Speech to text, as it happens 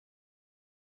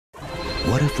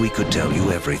What if we could tell you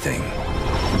everything?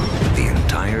 The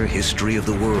entire history of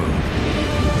the world.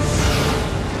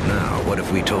 Now, what if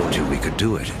we told you we could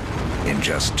do it in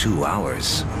just 2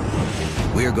 hours?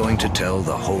 We're going to tell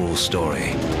the whole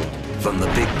story, from the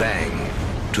Big Bang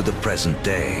to the present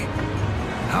day.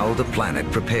 How the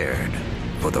planet prepared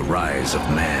for the rise of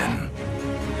man.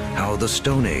 How the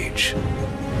Stone Age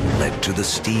led to the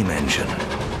steam engine.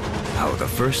 How the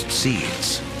first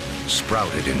seeds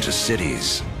sprouted into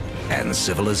cities and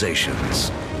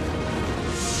civilizations.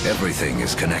 Everything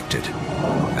is connected,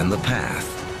 and the path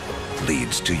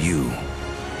leads to you.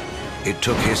 It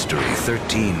took history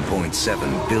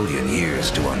 13.7 billion years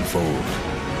to unfold.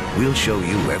 We'll show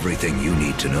you everything you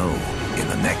need to know in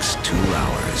the next 2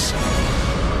 hours.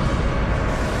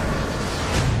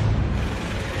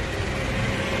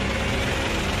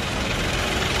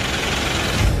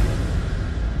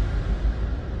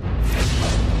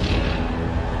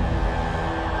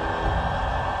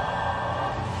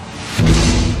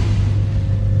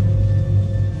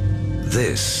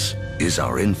 This is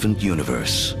our infant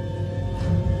universe.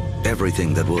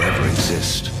 Everything that will ever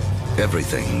exist,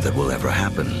 everything that will ever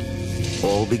happen,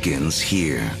 all begins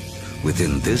here,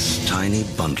 within this tiny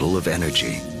bundle of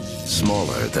energy,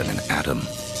 smaller than an atom.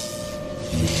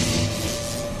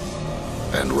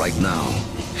 And right now,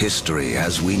 history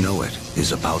as we know it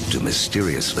is about to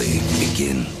mysteriously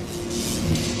begin.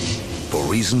 For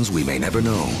reasons we may never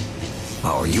know,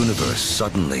 our universe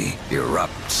suddenly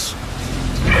erupts.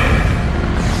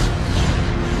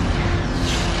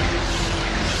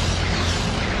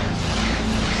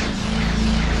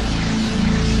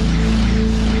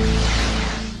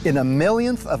 In a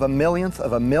millionth of a millionth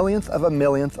of a millionth of a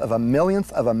millionth of a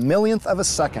millionth of a millionth of a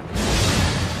second,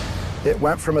 it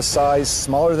went from a size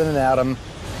smaller than an atom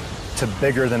to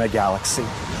bigger than a galaxy.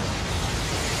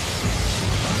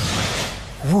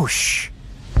 Whoosh!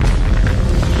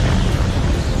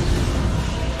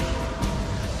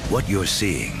 What you're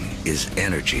seeing is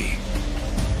energy,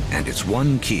 and it's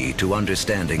one key to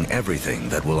understanding everything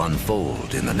that will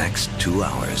unfold in the next 2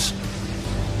 hours.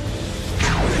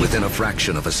 Within a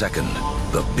fraction of a second,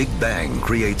 the Big Bang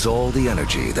creates all the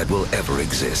energy that will ever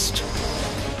exist.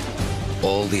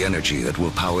 All the energy that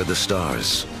will power the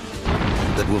stars,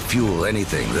 that will fuel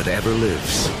anything that ever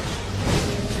lives.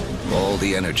 All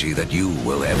the energy that you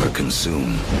will ever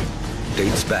consume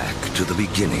dates back to the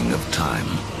beginning of time.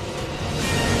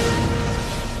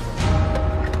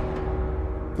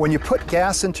 When you put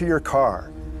gas into your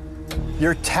car,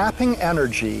 you're tapping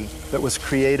energy that was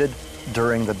created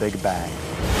during the Big Bang.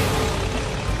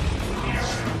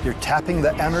 You're tapping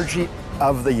the energy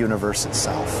of the universe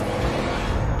itself.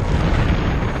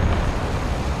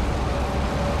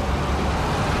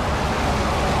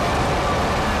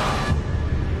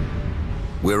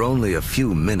 We're only a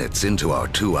few minutes into our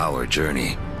 2-hour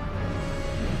journey,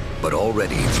 but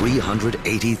already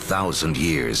 380,000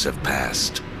 years have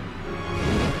passed.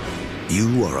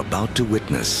 You are about to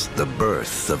witness the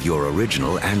birth of your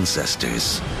original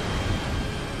ancestors,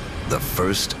 the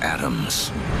first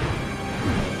atoms.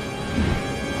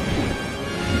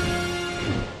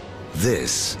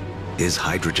 This is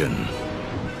hydrogen.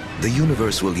 The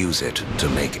universe will use it to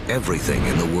make everything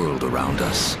in the world around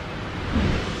us.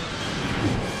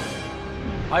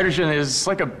 Hydrogen is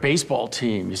like a baseball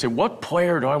team. You say, what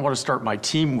player do I want to start my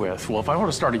team with? Well, if I want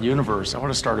to start a universe, I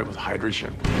want to start it with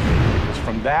hydrogen. Because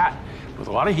from that, with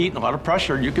a lot of heat and a lot of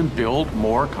pressure, you can build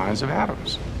more kinds of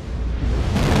atoms.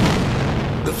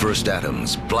 The first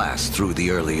atoms blast through the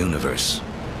early universe.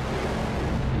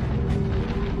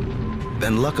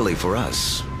 And luckily for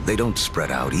us, they don't spread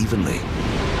out evenly.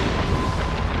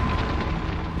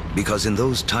 Because in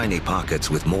those tiny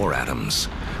pockets with more atoms,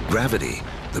 gravity,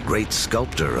 the great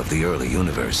sculptor of the early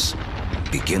universe,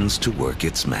 begins to work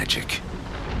its magic.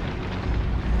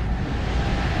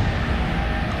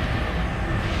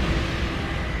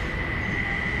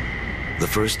 The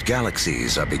first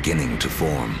galaxies are beginning to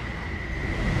form,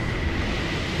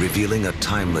 revealing a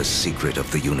timeless secret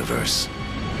of the universe.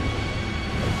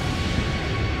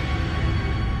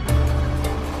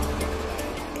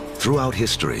 Throughout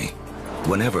history,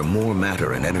 whenever more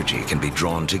matter and energy can be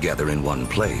drawn together in one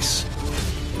place,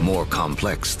 more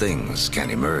complex things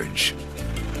can emerge.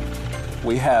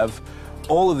 We have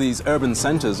all of these urban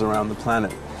centers around the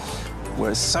planet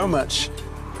where so much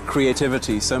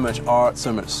creativity, so much art,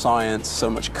 so much science, so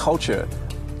much culture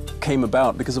came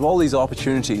about because of all these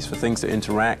opportunities for things to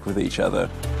interact with each other.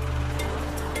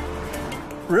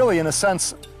 Really, in a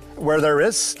sense, where there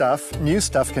is stuff, new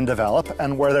stuff can develop,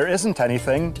 and where there isn't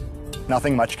anything,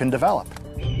 nothing much can develop.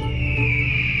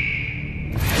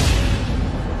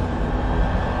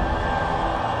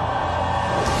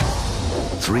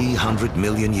 300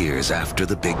 million years after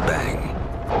the Big Bang,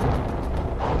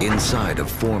 inside of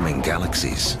forming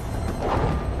galaxies,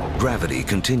 gravity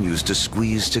continues to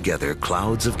squeeze together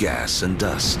clouds of gas and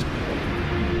dust,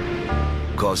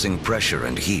 causing pressure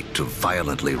and heat to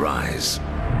violently rise.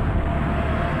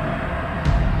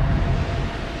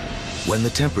 When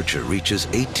the temperature reaches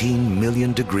 18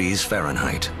 million degrees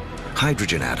Fahrenheit,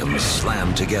 hydrogen atoms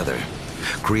slam together,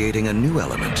 creating a new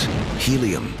element,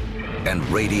 helium, and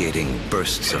radiating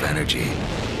bursts of energy.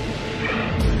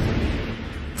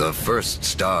 The first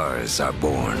stars are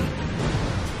born.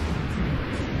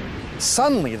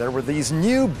 Suddenly, there were these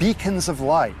new beacons of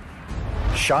light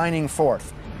shining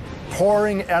forth,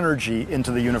 pouring energy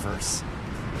into the universe.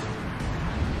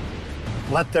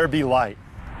 Let there be light.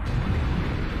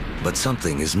 But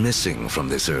something is missing from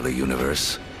this early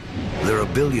universe. There are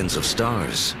billions of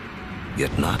stars,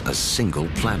 yet not a single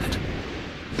planet.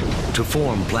 To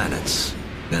form planets,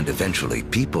 and eventually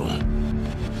people,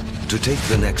 to take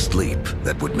the next leap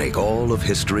that would make all of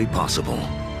history possible,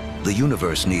 the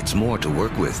universe needs more to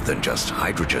work with than just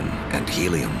hydrogen and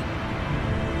helium.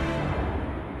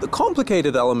 The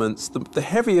complicated elements, the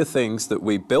heavier things that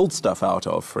we build stuff out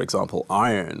of, for example,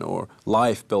 iron or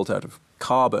life built out of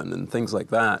carbon and things like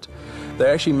that,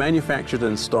 they're actually manufactured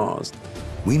in stars.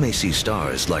 We may see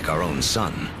stars like our own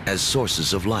sun as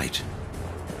sources of light,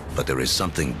 but there is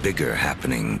something bigger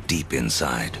happening deep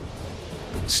inside.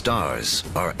 Stars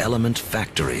are element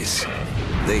factories.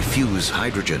 They fuse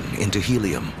hydrogen into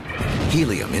helium,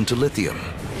 helium into lithium,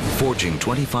 forging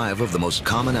 25 of the most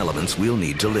common elements we'll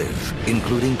need to live,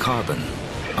 including carbon,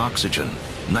 oxygen,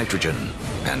 nitrogen,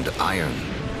 and iron.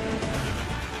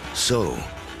 So,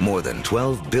 more than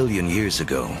 12 billion years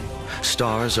ago,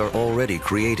 stars are already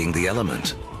creating the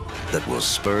element that will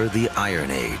spur the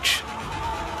Iron Age,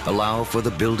 allow for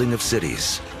the building of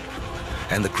cities,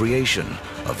 and the creation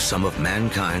of some of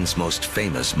mankind's most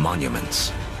famous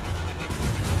monuments.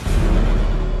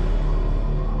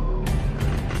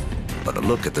 But a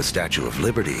look at the Statue of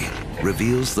Liberty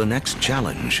reveals the next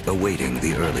challenge awaiting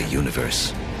the early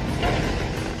universe.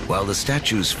 While the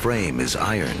statue's frame is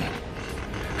iron,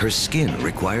 her skin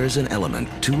requires an element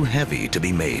too heavy to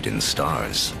be made in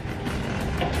stars.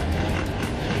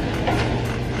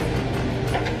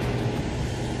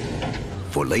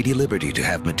 For Lady Liberty to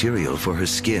have material for her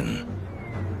skin,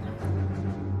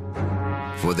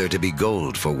 for there to be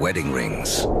gold for wedding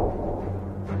rings,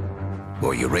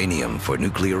 or uranium for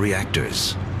nuclear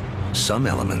reactors, some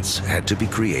elements had to be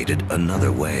created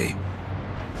another way.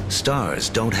 Stars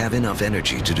don't have enough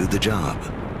energy to do the job.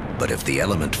 But if the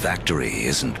element factory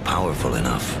isn't powerful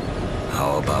enough,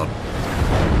 how about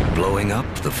blowing up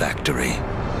the factory?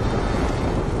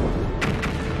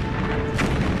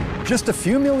 Just a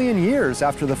few million years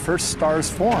after the first stars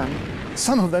formed,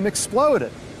 some of them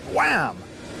exploded. Wham!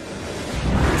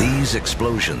 These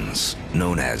explosions,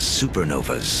 known as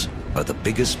supernovas, are the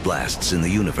biggest blasts in the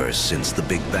universe since the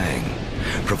Big Bang,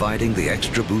 providing the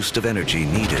extra boost of energy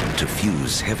needed to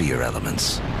fuse heavier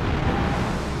elements.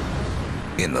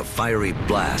 In the fiery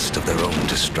blast of their own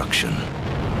destruction,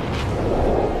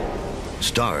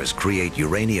 stars create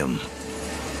uranium,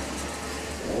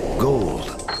 gold,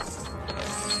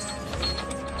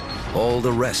 all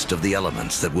the rest of the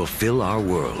elements that will fill our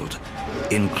world,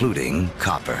 including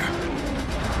copper.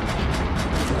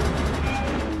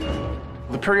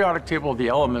 The periodic table of the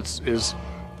elements is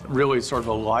really sort of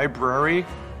a library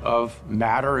of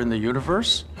matter in the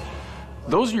universe.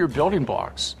 Those are your building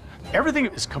blocks. Everything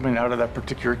is coming out of that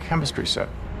particular chemistry set.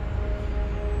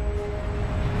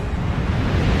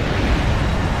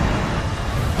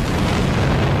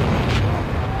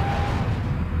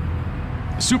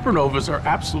 Supernovas are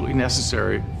absolutely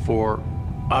necessary for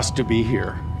us to be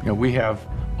here. You know, we have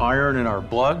iron in our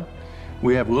blood.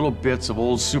 We have little bits of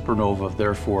old supernova,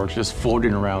 therefore, just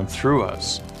floating around through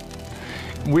us.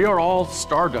 We are all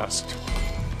stardust.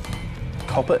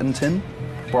 Copper and tin,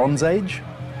 Bronze Age.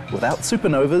 Without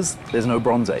supernovas, there's no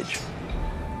Bronze Age.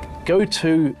 Go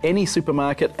to any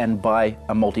supermarket and buy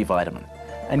a multivitamin.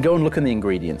 And go and look in the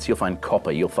ingredients. You'll find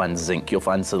copper, you'll find zinc, you'll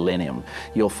find selenium,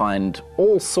 you'll find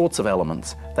all sorts of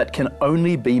elements that can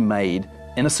only be made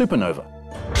in a supernova.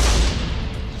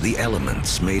 The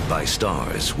elements made by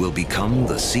stars will become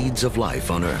the seeds of life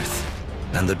on Earth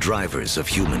and the drivers of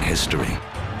human history.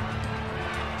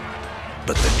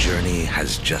 But the journey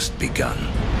has just begun.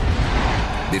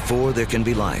 Before there can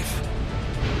be life,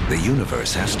 the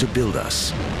universe has to build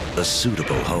us a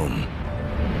suitable home.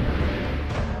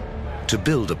 To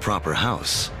build a proper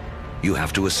house, you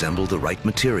have to assemble the right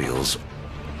materials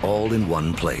all in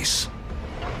one place.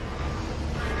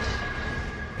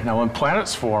 Now, when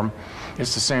planets form,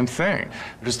 It's the same thing.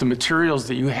 It's the materials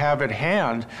that you have at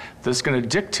hand that's going to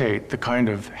dictate the kind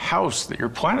of house that your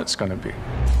planet's going to be.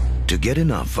 To get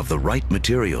enough of the right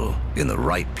material in the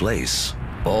right place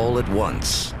all at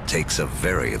once takes a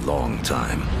very long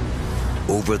time.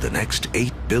 Over the next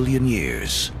 8 billion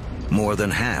years, more than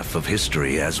half of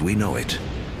history as we know it,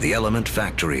 the element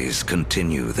factories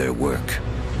continue their work.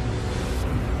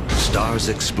 Stars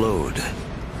explode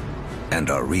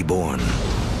and are reborn.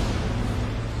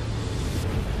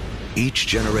 Each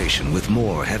generation with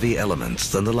more heavy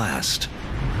elements than the last.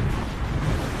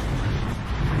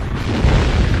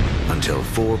 Until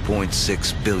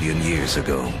 4.6 billion years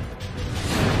ago.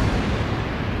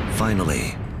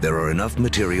 Finally, there are enough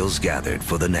materials gathered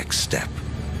for the next step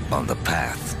on the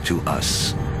path to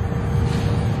us.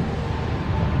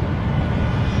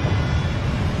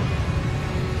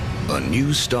 A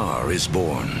new star is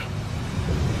born.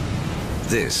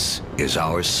 This is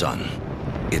our sun.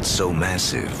 It's so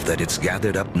massive that it's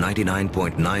gathered up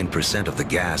 99.9% of the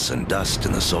gas and dust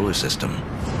in the solar system.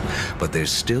 But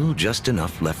there's still just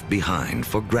enough left behind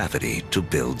for gravity to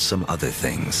build some other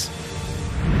things.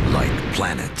 Like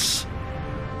planets.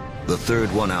 The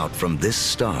third one out from this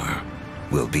star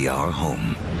will be our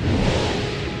home.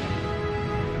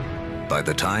 By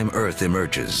the time Earth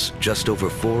emerges, just over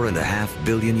 4.5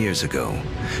 billion years ago,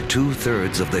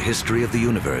 2/3 of the history of the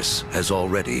universe has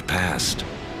already passed.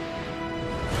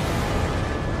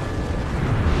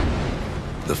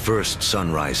 The first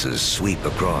sunrises sweep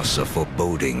across a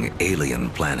foreboding alien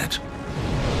planet.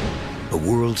 A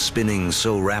world spinning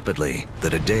so rapidly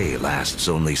that a day lasts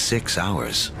only 6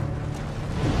 hours.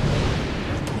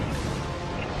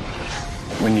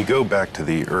 When you go back to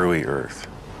the early Earth,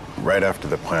 right after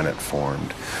the planet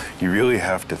formed, you really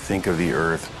have to think of the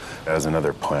Earth as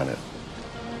another planet.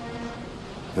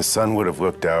 The sun would have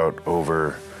looked out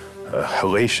over a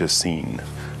hellacious scene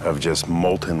of just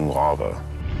molten lava.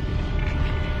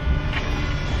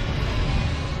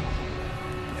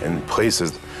 In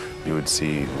places, you would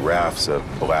see rafts of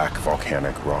black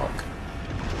volcanic rock.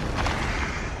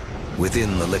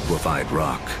 Within the liquefied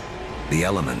rock, the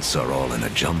elements are all in a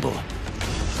jumble.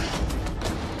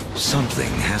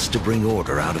 Something has to bring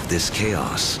order out of this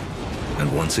chaos.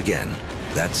 And once again,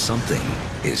 that something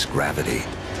is gravity.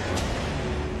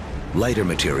 Lighter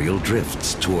material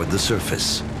drifts toward the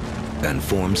surface and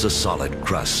forms a solid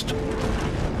crust,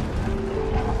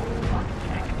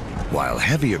 while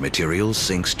heavier material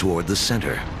sinks toward the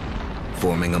center,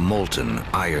 forming a molten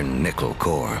iron-nickel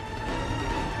core.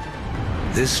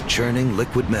 This churning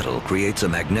liquid metal creates a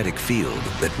magnetic field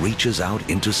that reaches out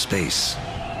into space.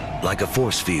 Like a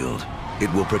force field,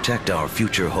 it will protect our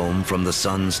future home from the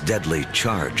sun's deadly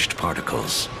charged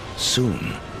particles.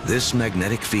 Soon, this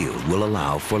magnetic field will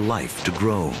allow for life to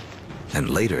grow, and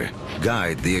later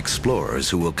guide the explorers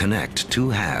who will connect two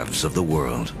halves of the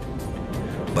world.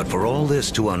 But for all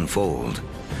this to unfold,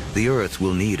 the Earth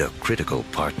will need a critical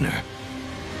partner.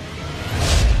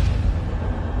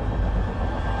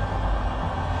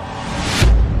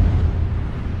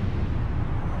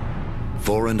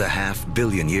 Four and a half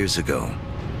billion years ago,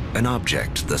 an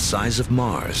object the size of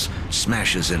Mars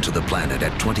smashes into the planet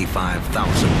at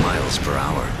 25,000 miles per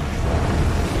hour.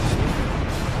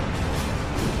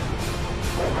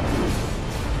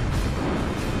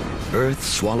 Earth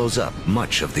swallows up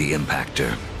much of the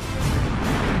impactor.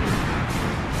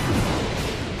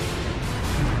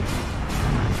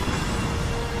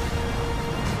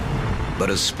 But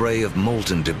a spray of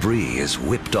molten debris is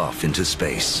whipped off into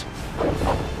space.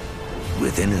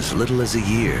 Within as little as a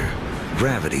year,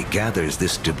 gravity gathers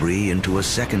this debris into a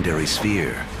secondary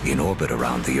sphere in orbit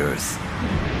around the Earth,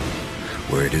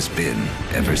 where it has been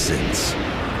ever since.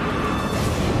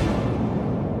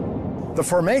 The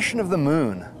formation of the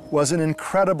moon was an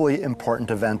incredibly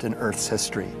important event in Earth's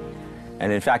history.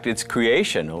 And in fact, its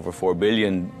creation over 4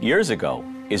 billion years ago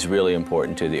is really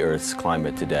important to the Earth's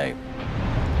climate today.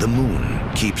 The moon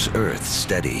keeps Earth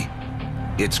steady.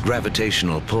 Its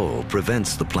gravitational pull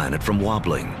prevents the planet from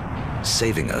wobbling,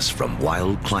 saving us from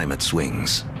wild climate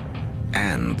swings.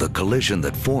 And the collision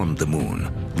that formed the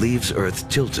moon leaves Earth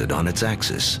tilted on its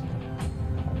axis,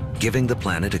 giving the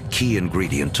planet a key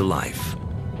ingredient to life: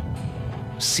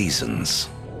 seasons.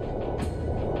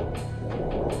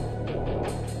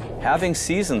 Having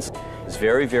seasons is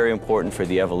very, very important for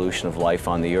the evolution of life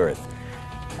on the Earth.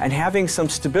 And having some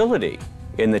stability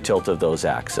in the tilt of those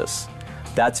axes,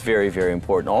 that's very, very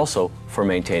important also for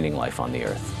maintaining life on the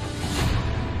Earth.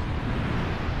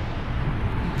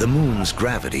 The moon's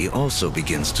gravity also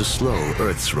begins to slow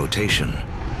Earth's rotation,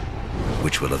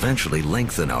 which will eventually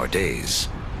lengthen our days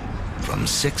from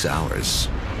 6 hours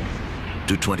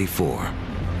to 24.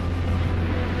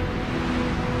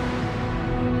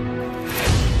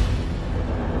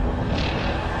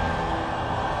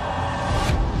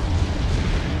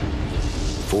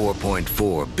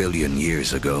 4.4 billion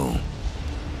years ago.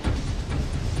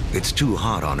 It's too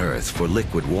hot on Earth for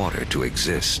liquid water to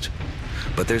exist,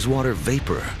 but there's water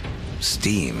vapor,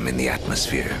 steam in the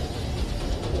atmosphere.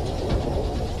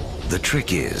 The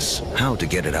trick is how to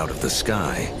get it out of the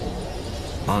sky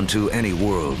onto any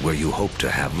world where you hope to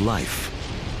have life.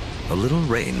 A little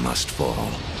rain must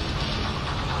fall.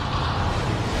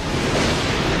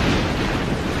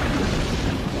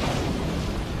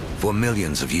 For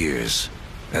millions of years,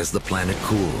 as the planet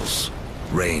cools,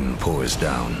 rain pours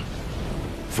down,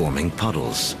 forming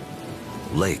puddles,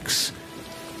 lakes,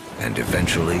 and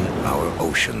eventually our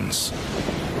oceans.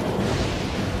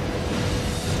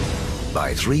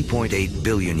 By 3.8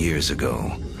 billion years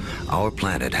ago, our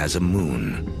planet has a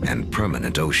moon and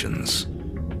permanent oceans.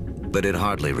 But it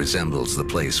hardly resembles the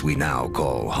place we now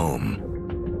call home.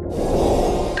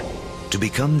 To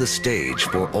become the stage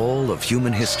for all of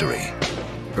human history,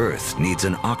 Earth needs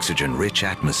an oxygen-rich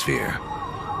atmosphere,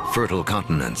 fertile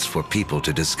continents for people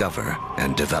to discover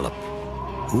and develop.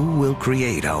 Who will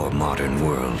create our modern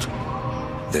world?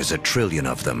 There's 1 trillion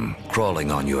of them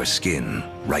crawling on your skin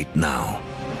right now.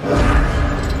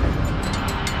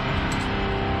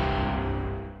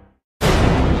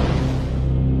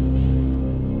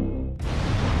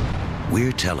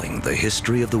 We're telling the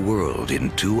history of the world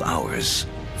in 2 hours,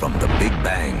 from the Big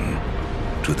Bang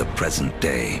to the present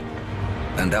day.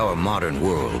 And our modern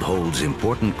world holds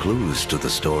important clues to the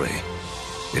story.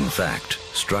 In fact,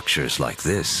 structures like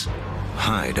this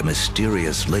hide a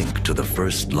mysterious link to the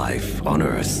first life on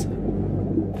Earth.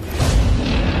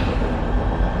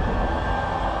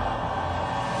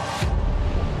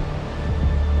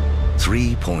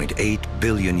 $3.8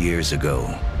 billion years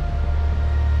ago,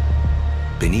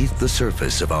 beneath the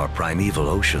surface of our primeval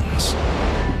oceans,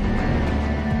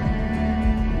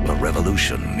 a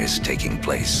revolution is taking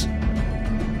place.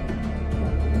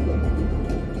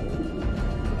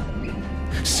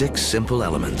 6 simple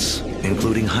elements,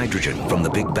 including hydrogen from the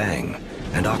Big Bang,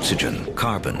 and oxygen,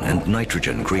 carbon, and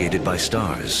nitrogen created by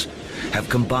stars, have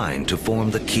combined to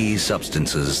form the key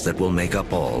substances that will make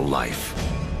up all life,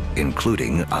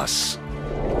 including us.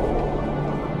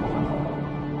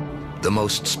 The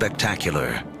most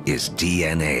spectacular is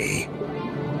DNA.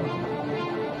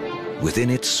 Within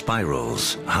its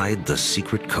spirals hide the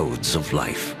secret codes of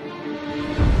life.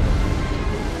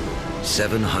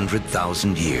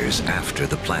 700,000 years after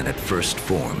the planet first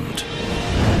formed,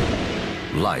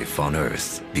 life on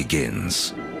Earth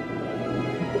begins.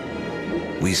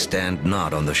 We stand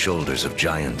not on the shoulders of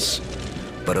giants,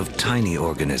 but of tiny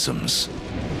organisms,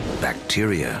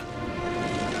 bacteria.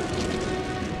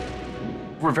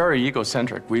 We're very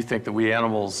egocentric. We think that we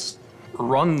animals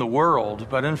run the world,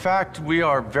 but in fact, we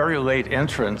are very late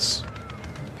entrants.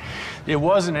 It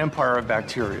was an empire of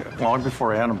bacteria long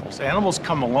before animals. Animals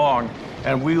come along,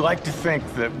 and we like to think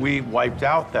that we wiped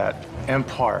out that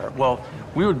empire. Well,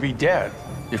 we would be dead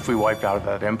if we wiped out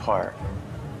that empire.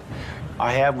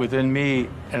 I have within me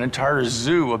an entire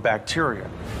zoo of bacteria.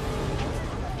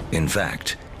 In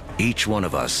fact, each one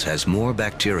of us has more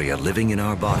bacteria living in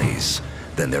our bodies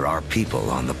than there are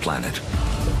people on the planet.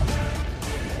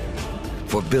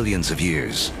 For billions of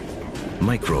years,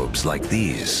 microbes like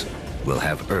these will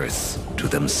have Earth to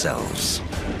themselves.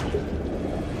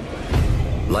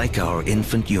 Like our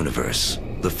infant universe,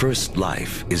 the first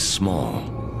life is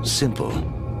small, simple,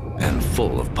 and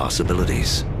full of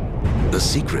possibilities. The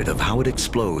secret of how it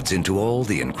explodes into all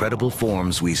the incredible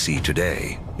forms we see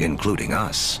today, including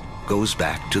us, goes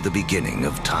back to the beginning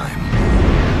of time.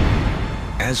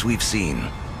 As we've seen,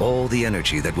 all the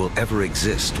energy that will ever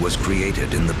exist was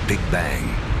created in the Big Bang.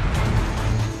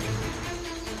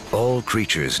 All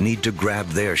creatures need to grab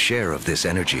their share of this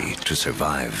energy to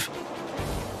survive.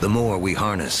 The more we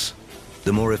harness,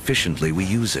 the more efficiently we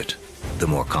use it, the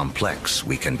more complex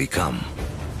we can become.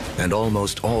 And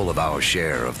almost all of our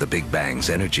share of the Big Bang's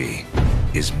energy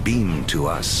is beamed to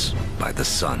us by the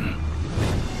sun.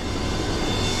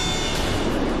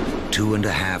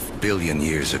 2.5 billion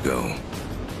years ago,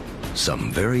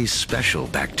 some very special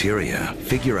bacteria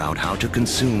figure out how to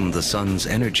consume the sun's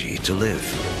energy to live.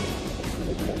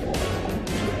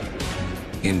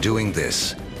 In doing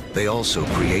this, they also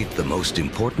create the most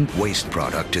important waste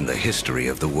product in the history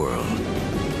of the world: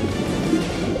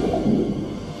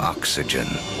 oxygen.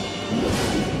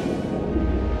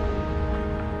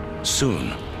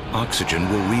 Soon, oxygen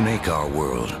will remake our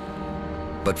world.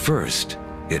 But first,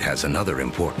 it has another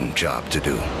important job to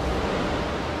do.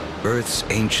 Earth's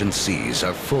ancient seas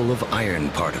are full of iron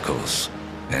particles,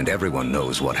 and everyone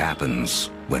knows what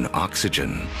happens when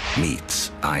oxygen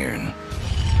meets iron.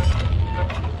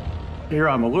 Here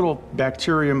I'm a little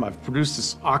bacterium, I've produced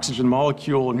this oxygen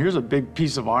molecule, and here's a big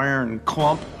piece of iron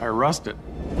clump, I rust it.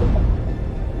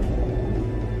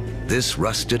 This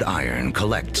rusted iron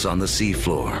collects on the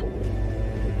seafloor.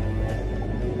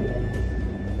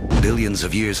 Billions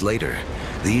of years later,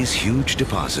 these huge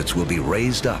deposits will be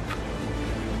raised up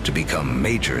to become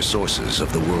major sources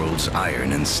of the world's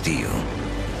iron and steel.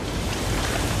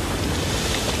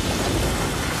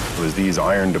 It was these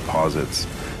iron deposits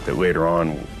that later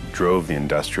on drove the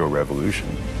Industrial Revolution.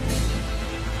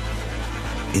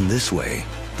 In this way,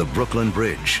 the Brooklyn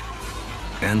Bridge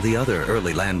and the other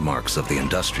early landmarks of the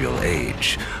industrial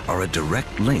age are a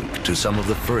direct link to some of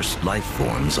the first life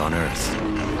forms on Earth.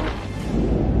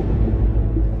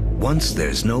 Once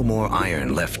there's no more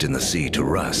iron left in the sea to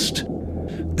rust,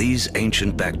 these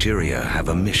ancient bacteria have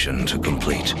a mission to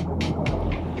complete.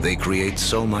 They create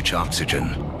so much oxygen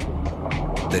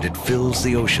that it fills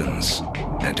the oceans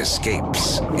and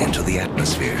escapes into the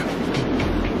atmosphere.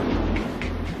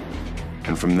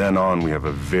 And from then on, we have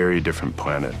a very different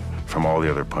planet from all the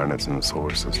other planets in the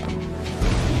solar system.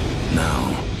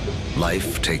 Now,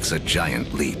 life takes a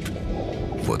giant leap.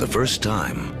 For the first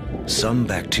time, some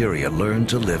bacteria learn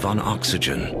to live on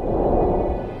oxygen.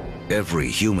 Every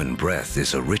human breath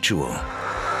is a ritual,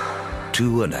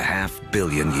 2.5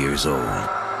 billion years old.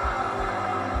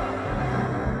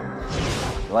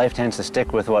 Life tends to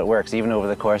stick with what works, even over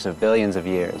the course of billions of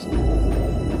years.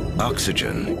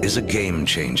 Oxygen is a game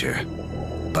changer.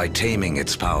 By taming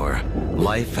its power,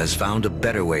 life has found a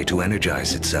better way to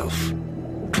energize itself,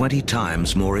 20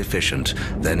 times more efficient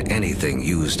than anything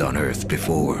used on Earth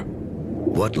before.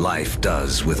 What life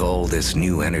does with all this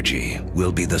new energy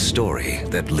will be the story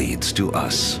that leads to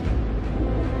us.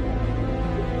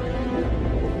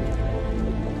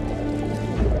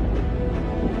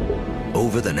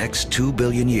 Over the next 2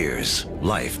 billion years,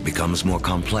 life becomes more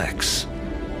complex.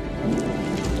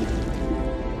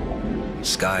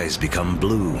 Skies become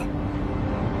blue,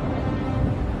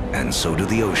 and so do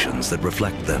the oceans that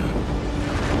reflect them.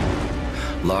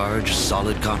 Large,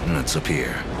 solid continents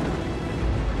appear.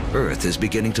 Earth is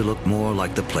beginning to look more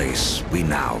like the place we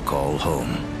now call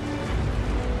home.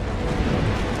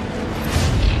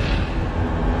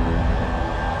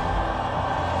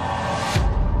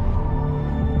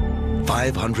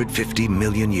 $550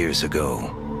 million years ago,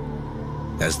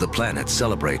 as the planet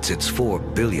celebrates its 4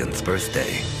 billionth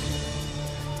birthday,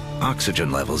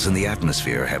 oxygen levels in the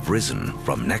atmosphere have risen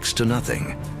from next to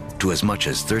nothing to as much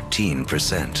as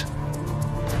 13%.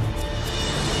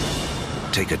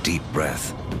 Take a deep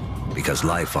breath, because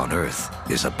life on Earth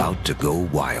is about to go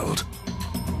wild.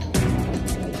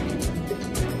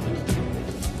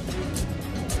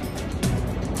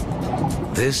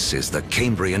 This is the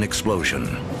Cambrian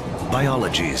explosion,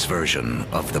 biology's version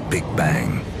of the Big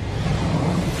Bang.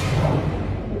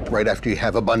 Right after you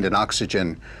have abundant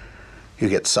oxygen, you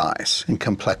get size and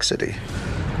complexity,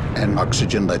 and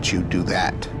oxygen lets you do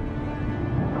that.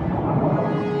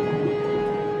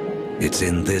 It's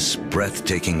in this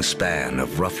breathtaking span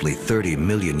of roughly 30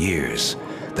 million years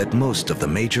that most of the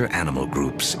major animal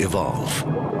groups evolve.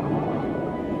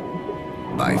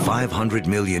 By 500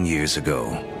 million years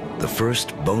ago, the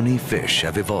first bony fish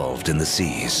have evolved in the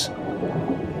seas.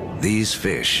 These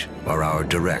fish are our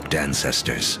direct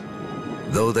ancestors.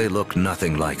 Though they look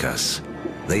nothing like us,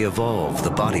 they evolve the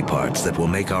body parts that will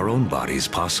make our own bodies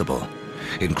possible,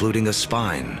 including a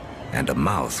spine and a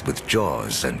mouth with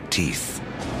jaws and teeth.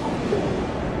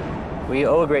 We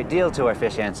owe a great deal to our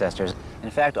fish ancestors.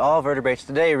 In fact, all vertebrates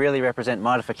today really represent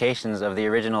modifications of the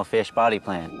original fish body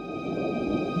plan.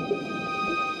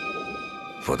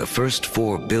 For the first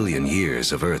 4 billion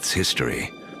years of Earth's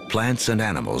history, plants and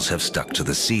animals have stuck to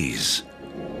the seas.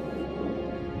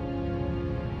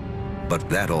 But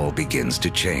that all begins to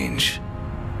change.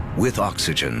 With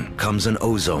oxygen comes an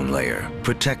ozone layer,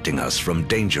 protecting us from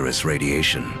dangerous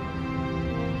radiation.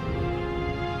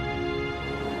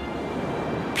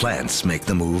 Plants make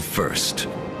the move first.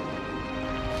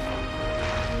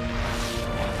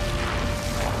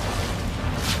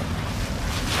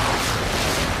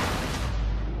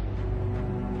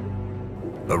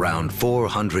 Around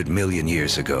 400 million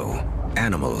years ago,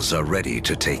 animals are ready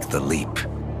to take the leap.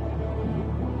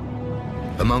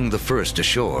 Among the first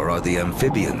ashore are the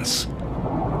amphibians,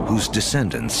 whose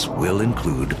descendants will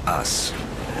include us.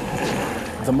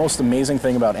 The most amazing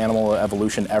thing about animal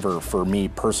evolution ever, for me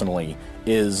personally,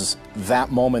 is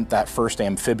that moment that first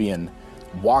amphibian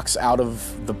walks out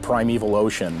of the primeval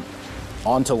ocean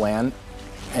onto land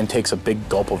and takes a big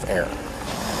gulp of air.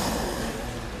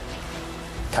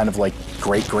 Kind of like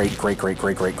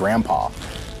great-great-great-great-great-great-grandpa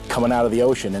coming out of the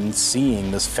ocean and seeing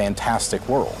this fantastic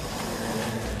world.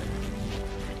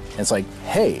 And it's like,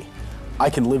 hey, I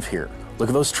can live here. Look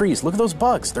at those trees, look at those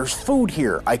bugs. There's food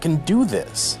here, I can do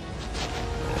this.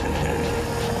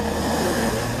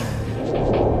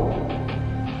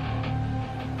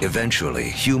 Eventually,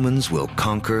 humans will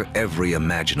conquer every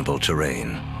imaginable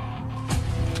terrain.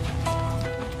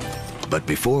 But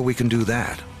before we can do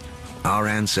that, our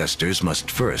ancestors must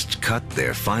first cut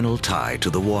their final tie to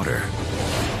the water.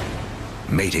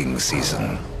 Mating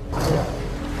season.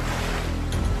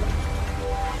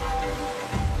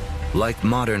 Like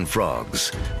modern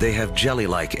frogs, they have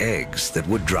jelly-like eggs that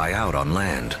would dry out on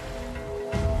land.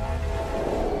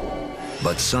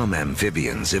 But some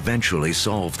amphibians eventually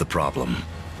solve the problem.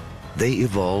 They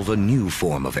evolve a new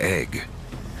form of egg,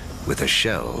 with a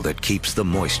shell that keeps the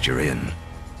moisture in.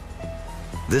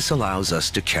 This allows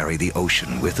us to carry the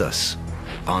ocean with us,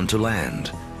 onto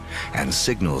land, and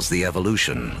signals the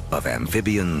evolution of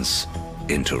amphibians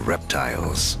into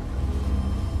reptiles.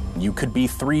 You could be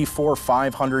 300, 400,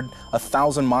 500,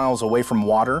 1,000 miles away from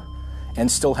water and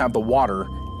still have the water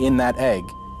in that egg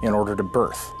in order to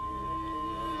birth.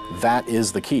 That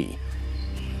is the key.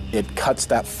 It cuts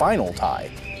that final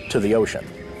tie to the ocean.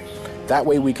 That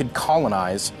way we could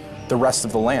colonize the rest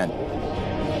of the land.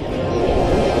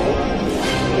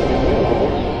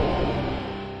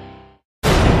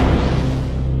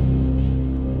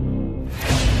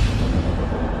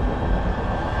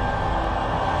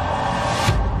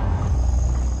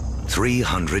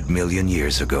 $300 million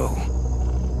years ago,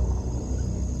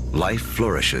 life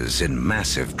flourishes in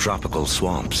massive tropical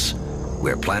swamps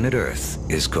where planet Earth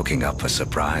is cooking up a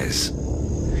surprise.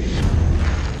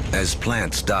 As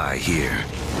plants die here,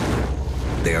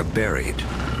 they are buried,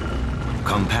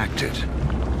 compacted,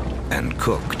 and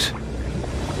cooked.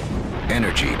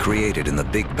 Energy created in the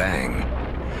Big Bang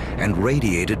and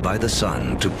radiated by the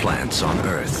sun to plants on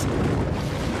Earth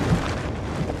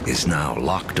is now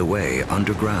locked away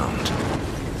underground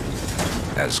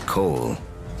as coal,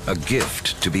 a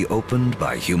gift to be opened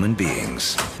by human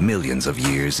beings millions of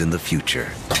years in the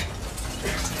future.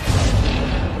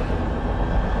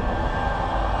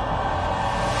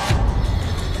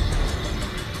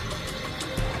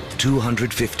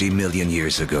 $250 million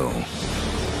years ago,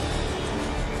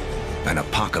 an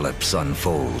apocalypse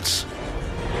unfolds.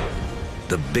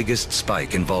 The biggest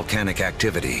spike in volcanic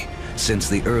activity since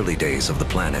the early days of the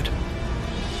planet.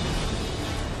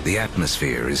 The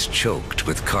atmosphere is choked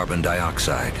with carbon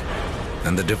dioxide,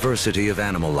 and the diversity of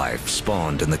animal life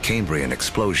spawned in the Cambrian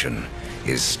explosion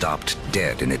is stopped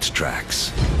dead in its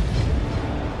tracks.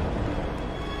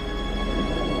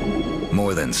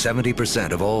 More than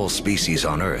 70% of all species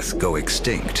on Earth go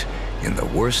extinct in the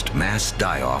worst mass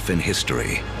die-off in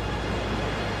history,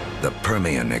 the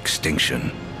Permian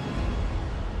extinction.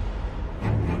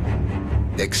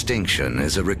 Extinction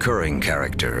is a recurring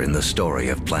character in the story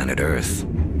of planet Earth.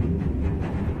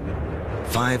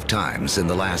 5 times in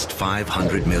the last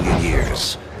 500 million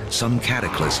years, some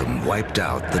cataclysm wiped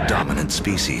out the dominant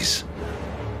species.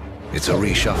 It's a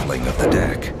reshuffling of the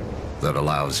deck that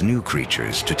allows new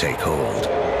creatures to take hold.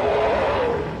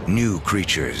 New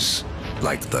creatures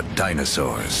like the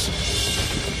dinosaurs.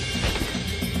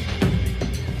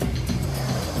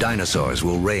 Dinosaurs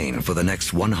will reign for the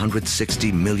next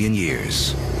 160 million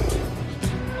years.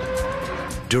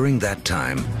 During that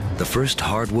time, the first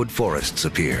hardwood forests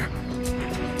appear.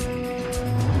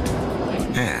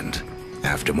 And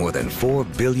after more than 4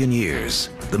 billion years,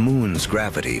 the moon's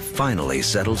gravity finally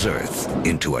settles Earth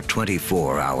into a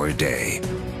 24-hour day.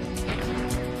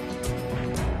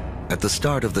 At the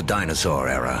start of the dinosaur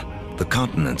era, the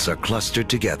continents are clustered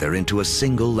together into a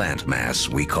single landmass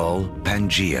we call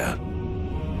Pangaea.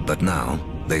 But now,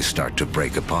 they start to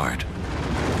break apart.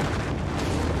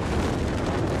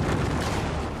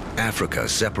 Africa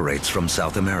separates from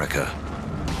South America.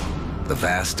 The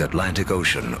vast Atlantic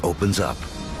Ocean opens up,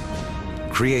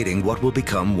 creating what will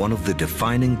become one of the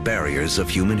defining barriers of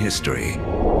human history,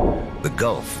 the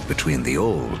gulf between the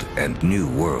old and new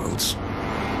worlds.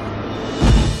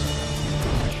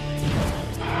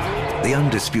 The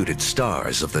undisputed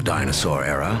stars of the dinosaur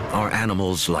era are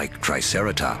animals like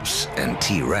Triceratops and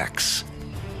T-Rex.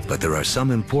 But there are some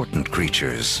important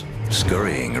creatures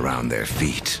scurrying around their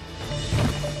feet.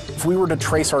 If we were to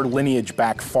trace our lineage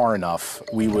back far enough,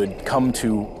 we would come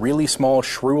to really small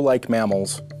shrew-like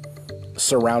mammals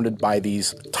surrounded by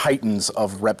these titans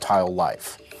of reptile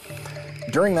life.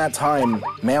 During that time,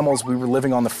 mammals, we were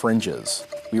living on the fringes.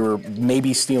 We were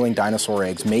maybe stealing dinosaur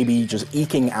eggs, maybe just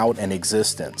eking out an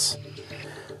existence.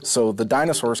 So the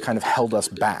dinosaurs kind of held us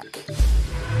back.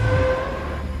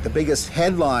 The biggest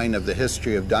headline of the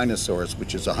history of dinosaurs,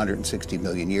 which is 160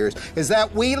 million years, is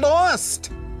that we lost.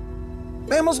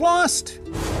 Mammals lost.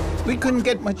 We couldn't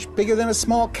get much bigger than a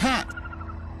small cat.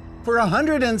 For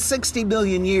 160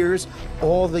 million years,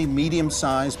 all the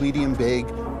medium-sized, medium-big,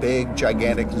 big,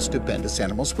 gigantic, and stupendous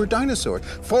animals were dinosaurs.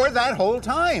 For that whole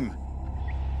time.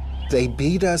 They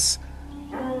beat us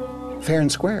fair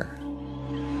and square.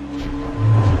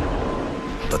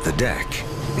 But the deck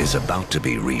is about to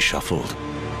be reshuffled.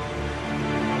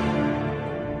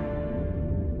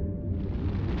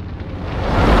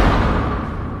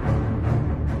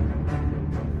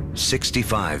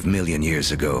 "65 million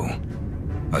years ago,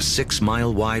 a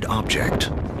 6-mile-wide object,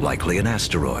 likely an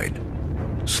asteroid,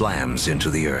 slams into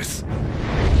the Earth.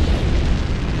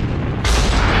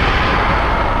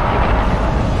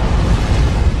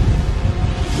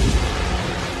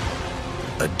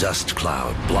 A dust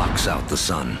cloud blocks out the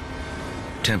sun.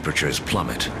 Temperatures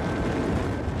plummet.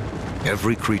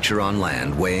 Every creature on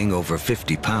land weighing over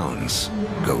 50 pounds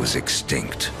goes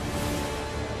extinct.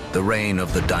 The reign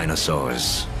of the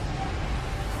dinosaurs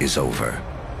is over.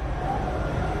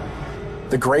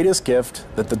 The greatest gift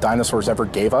that the dinosaurs ever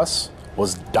gave us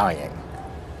was dying.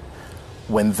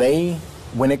 When they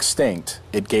went extinct,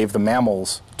 it gave the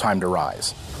mammals time to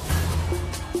rise.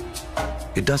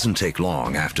 It doesn't take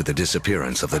long after the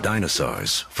disappearance of the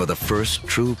dinosaurs for the first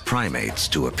true primates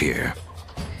to appear.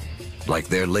 Like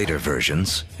their later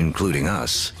versions, including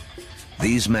us,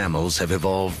 these mammals have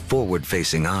evolved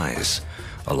forward-facing eyes,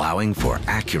 allowing for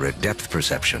accurate depth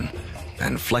perception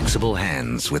and flexible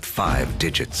hands with 5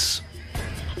 digits.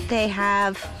 They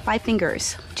have 5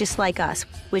 fingers, just like us,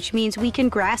 which means we can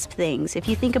grasp things. If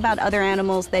you think about other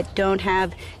animals that don't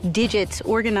have digits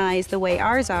organized the way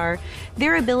ours are,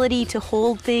 their ability to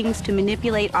hold things, to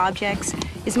manipulate objects,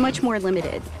 is much more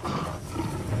limited.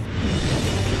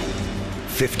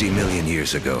 50 million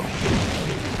years ago,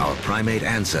 our primate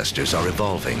ancestors are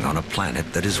evolving on a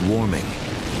planet that is warming.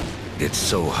 It's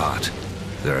so hot,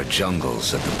 there are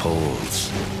jungles at the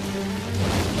poles.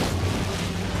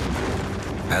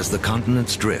 As the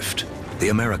continents drift, the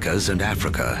Americas and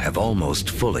Africa have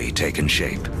almost fully taken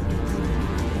shape.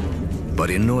 But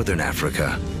in northern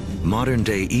Africa,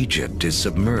 modern-day Egypt is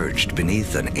submerged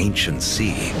beneath an ancient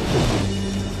sea.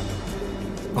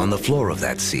 On the floor of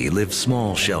that sea live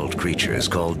small shelled creatures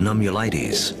called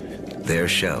Nummulites. Their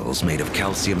shells, made of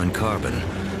calcium and carbon,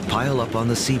 pile up on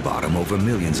the sea bottom over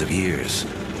millions of years,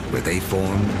 where they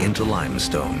form into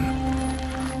limestone.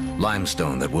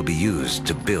 Limestone that will be used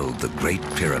to build the Great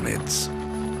Pyramids.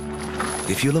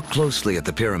 If you look closely at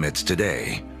the pyramids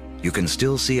today, you can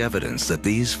still see evidence that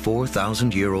these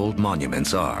 4,000-year-old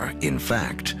monuments are, in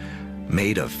fact,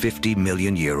 made of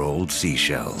 50-million-year-old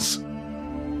seashells.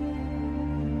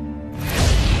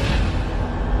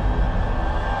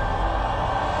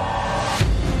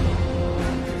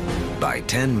 By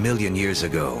 10 million years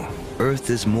ago,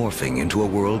 Earth is morphing into a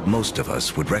world most of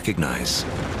us would recognize.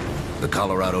 The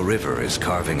Colorado River is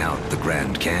carving out the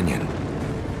Grand Canyon.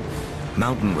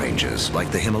 Mountain ranges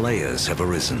like the Himalayas have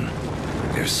arisen.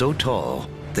 They're so tall,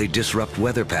 they disrupt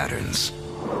weather patterns,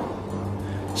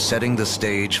 setting the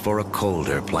stage for a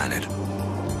colder planet.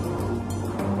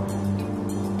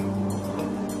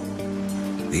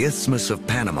 The Isthmus of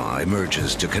Panama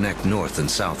emerges to connect North and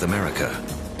South America,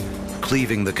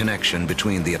 cleaving the connection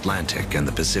between the Atlantic and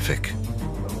the Pacific,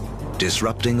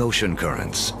 disrupting ocean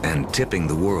currents and tipping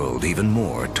the world even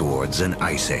more towards an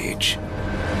ice age.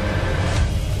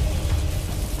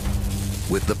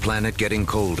 With the planet getting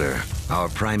colder, our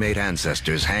primate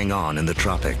ancestors hang on in the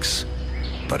tropics.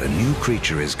 But a new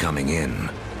creature is coming in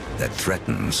that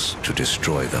threatens to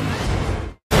destroy them.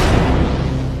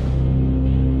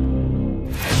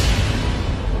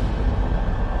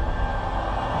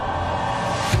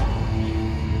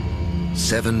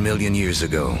 "7 million years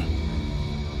ago,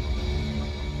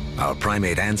 our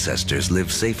primate ancestors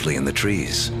lived safely in the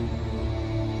trees.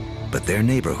 But their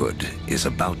neighborhood is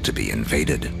about to be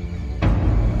invaded.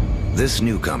 This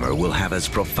newcomer will have as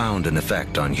profound an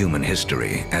effect on human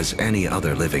history as any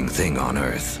other living thing on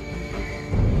Earth.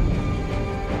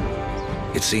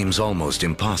 It seems almost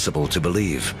impossible to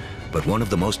believe, but one of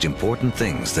the most important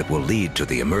things that will lead to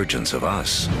the emergence of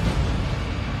us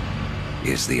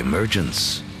is the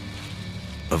emergence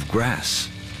of grass.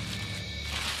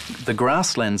 The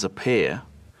grasslands appear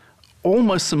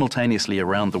almost simultaneously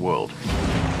around the world.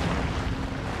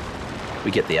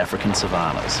 We get the African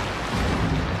savannas.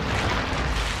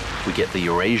 We get the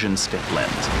Eurasian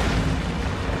steppelands.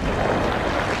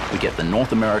 We get the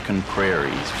North American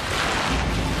prairies.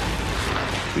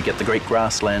 We get the great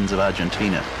grasslands of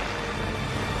Argentina,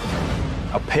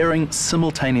 appearing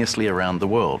simultaneously around the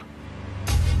world.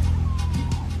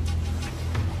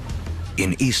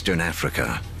 In Eastern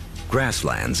Africa,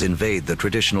 Grasslands invade the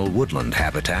traditional woodland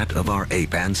habitat of our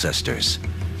ape ancestors.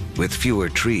 With fewer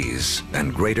trees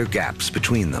and greater gaps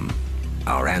between them,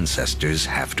 our ancestors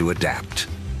have to adapt.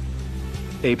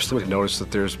 Apes would notice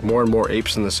that there's more and more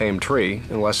apes in the same tree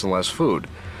and less food,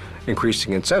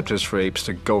 increasing incentives for apes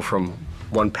to go from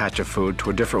one patch of food to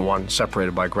a different one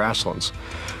separated by grasslands.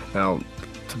 Now,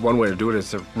 one way to do it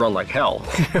is to run like hell.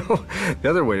 The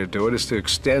other way to do it is to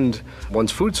extend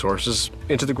one's food sources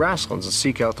into the grasslands and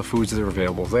seek out the foods that are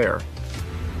available there.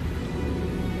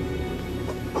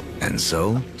 And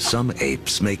so, some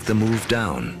apes make the move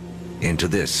down into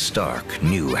this stark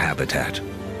new habitat.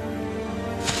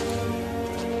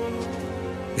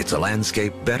 It's a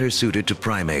landscape better suited to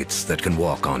primates that can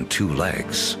walk on two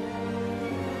legs,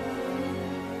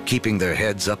 keeping their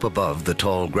heads up above the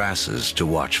tall grasses to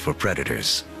watch for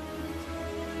predators.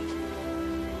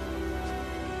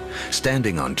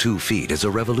 Standing on 2 feet is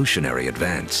a revolutionary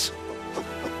advance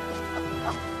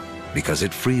because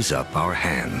it frees up our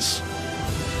hands.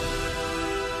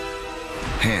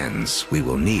 Hands we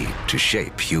will need to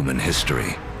shape human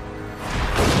history.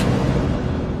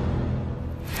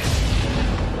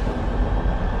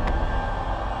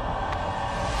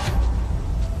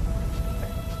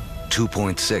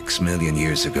 $2.6 million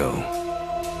years ago,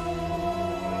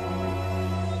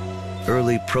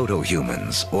 early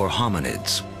proto-humans, or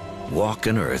hominids, walk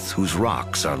an Earth whose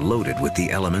rocks are loaded with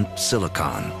the element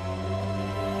silicon.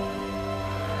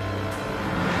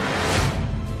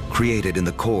 Created in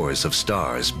the cores of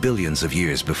stars billions of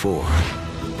years before,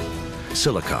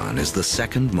 silicon is the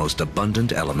second most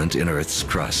abundant element in Earth's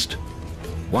crust.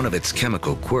 One of its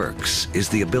chemical quirks is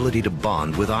the ability to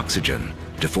bond with oxygen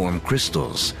to form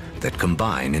crystals that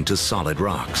combine into solid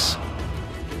rocks.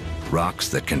 Rocks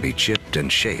that can be chipped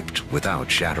and shaped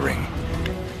without shattering.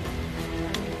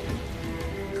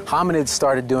 Hominids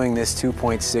started doing this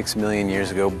 2.6 million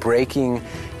years ago, breaking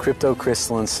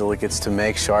cryptocrystalline silicates to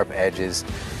make sharp edges,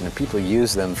 and people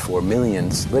use them for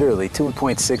millions, literally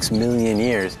 2.6 million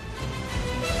years.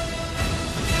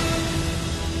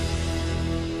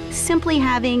 Simply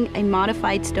having a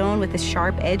modified stone with a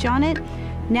sharp edge on it,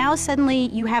 now suddenly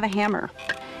you have a hammer.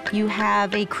 You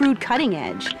have a crude cutting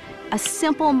edge. A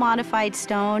simple modified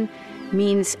stone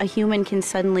means a human can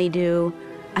suddenly do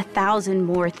 1,000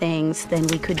 more things than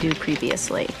we could do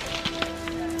previously.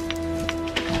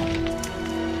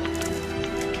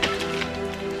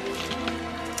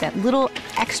 That little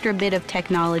extra bit of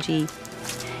technology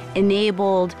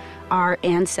enabled our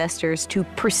ancestors to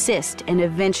persist and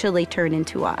eventually turn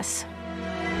into us.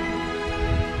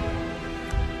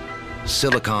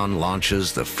 Silicon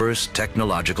launches the first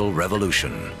technological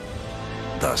revolution,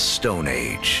 the Stone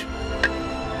Age.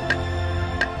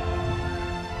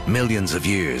 Millions of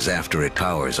years after it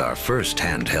powers our first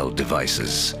handheld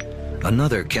devices,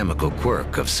 another chemical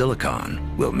quirk of silicon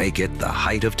will make it the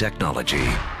height of technology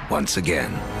once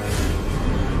again.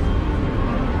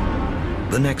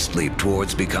 The next leap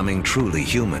towards becoming truly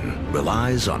human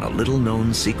relies on a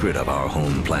little-known secret of our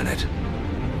home planet.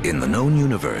 In the known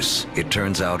universe, it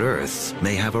turns out Earth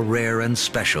may have a rare and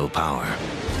special power.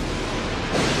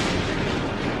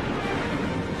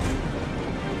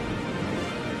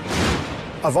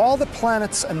 Of all the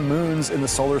planets and moons in the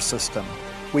solar system,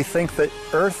 we think that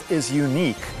Earth is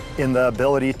unique in the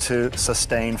ability to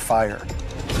sustain fire.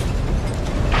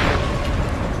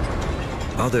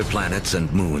 Other planets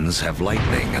and moons have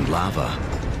lightning and lava.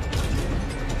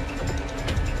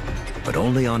 But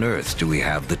only on Earth do we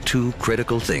have the two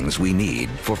critical things we need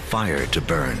for fire to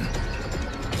burn.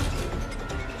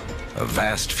 A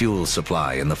vast fuel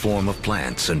supply in the form of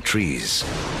plants and trees,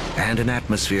 and an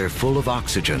atmosphere full of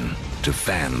oxygen to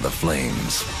fan the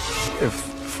flames. If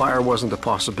fire wasn't a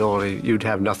possibility, you'd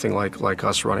have nothing like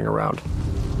us running around.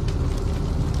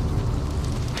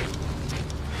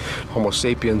 Homo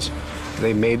sapiens,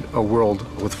 they made a world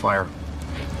with fire.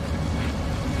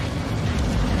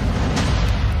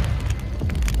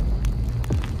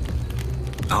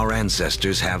 Our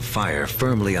ancestors have fire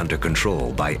firmly under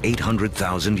control by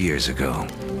 800,000 years ago.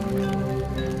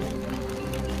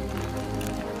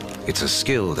 It's a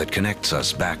skill that connects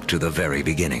us back to the very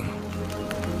beginning.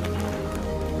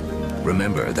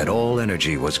 Remember that all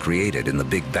energy was created in the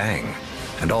Big Bang,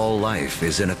 and all life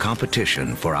is in a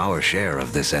competition for our share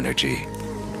of this energy.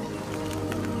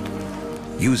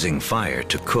 Using fire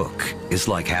to cook is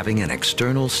like having an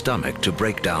external stomach to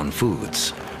break down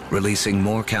foods, releasing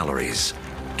more calories,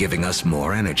 giving us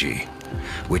more energy,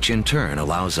 which in turn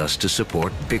allows us to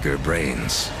support bigger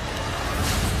brains.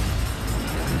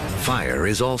 Fire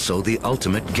is also the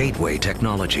ultimate gateway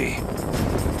technology.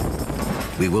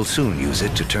 We will soon use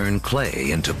it to turn clay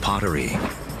into pottery,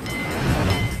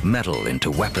 metal into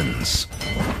weapons,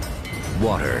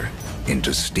 water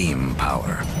into steam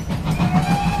power.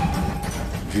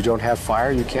 If you don't have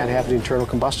fire, you can't have the internal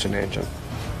combustion engine.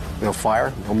 No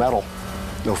fire, no metal.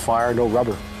 No fire, no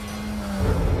rubber.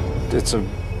 It's a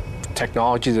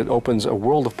technology that opens a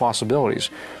world of possibilities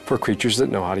for creatures that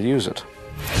know how to use it.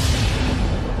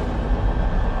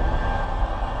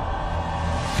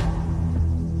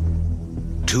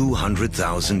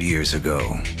 "200,000 years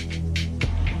ago,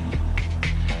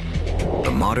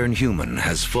 the modern human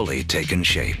has fully taken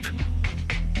shape.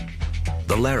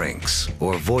 The larynx,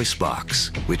 or voice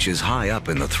box, which is high up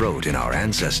in the throat in our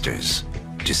ancestors,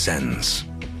 descends.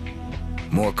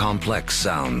 More complex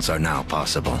sounds are now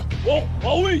possible.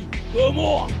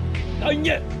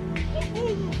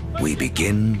 We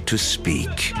begin to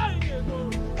speak.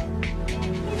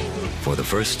 For the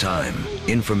first time,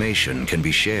 information can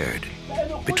be shared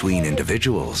between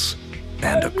individuals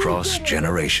and across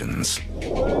generations.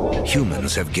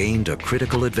 Humans have gained a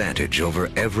critical advantage over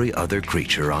every other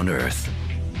creature on Earth.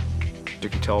 You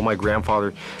can tell my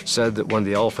grandfather said that when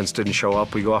the elephants didn't show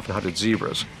up, we go off and hunted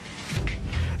zebras.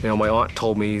 You know, my aunt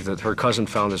told me that her cousin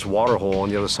found this water hole on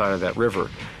the other side of that river.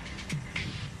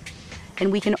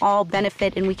 And we can all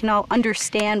benefit and we can all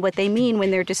understand what they mean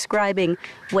when they're describing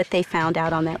what they found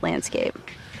out on that landscape.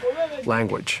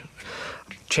 Language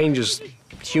changes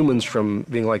humans from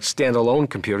being like standalone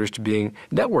computers to being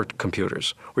networked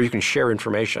computers, where you can share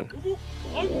information.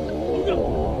 You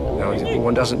know,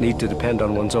 one doesn't need to depend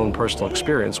on one's own personal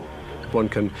experience. One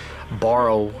can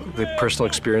borrow the personal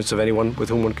experience of anyone with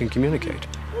whom one can communicate.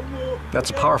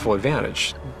 That's a powerful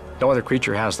advantage. No other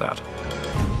creature has that.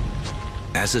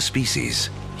 As a species,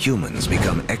 humans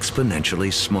become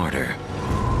exponentially smarter.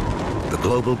 The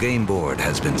global game board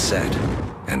has been set,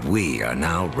 and we are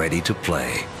now ready to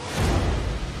play.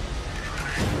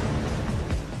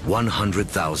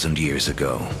 100,000 years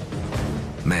ago,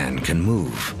 man can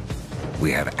move.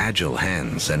 We have agile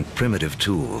hands and primitive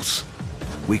tools.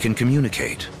 We can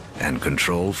communicate and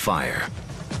control fire.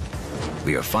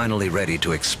 We are finally ready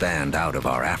to expand out of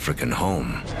our African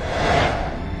home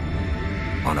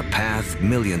on a path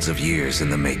millions of years in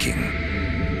the making.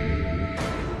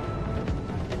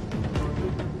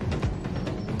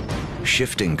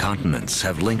 Shifting continents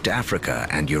have linked Africa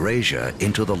and Eurasia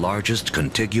into the largest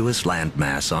contiguous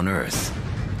landmass on Earth,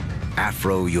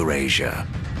 Afro-Eurasia.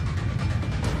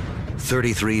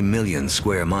 33 million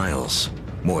square miles,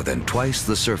 more than twice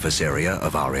the surface area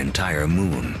of our entire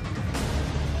moon.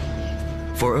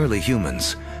 For early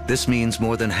humans, this means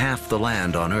more than half the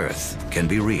land on Earth can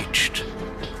be reached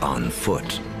on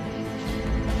foot.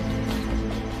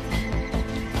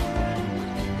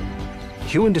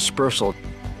 Human dispersal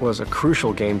was a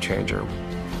crucial game changer.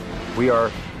 We are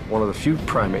one of the few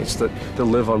primates that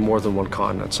live on more than one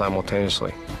continent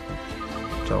simultaneously.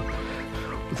 So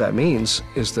what that means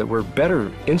is that we're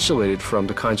better insulated from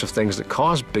the kinds of things that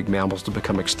cause big mammals to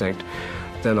become extinct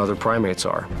than other primates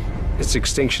are. It's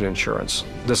extinction insurance.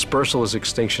 Dispersal is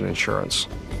extinction insurance.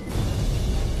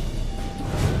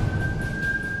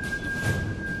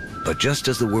 But just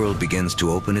as the world begins to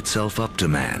open itself up to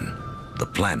man, the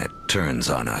planet turns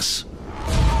on us.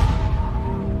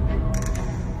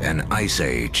 An ice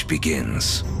age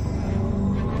begins.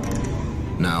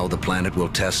 Now the planet will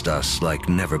test us like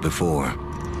never before.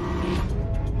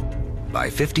 By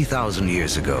 50,000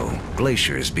 years ago,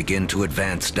 glaciers begin to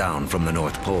advance down from the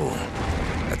North Pole.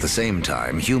 At the same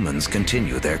time, humans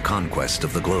continue their conquest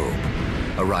of the globe,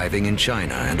 arriving in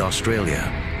China and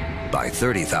Australia. By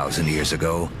 30,000 years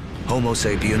ago, Homo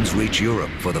sapiens reach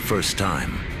Europe for the first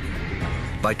time.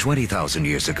 By 20,000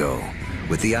 years ago,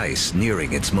 with the ice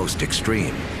nearing its most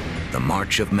extreme, the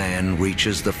march of man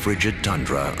reaches the frigid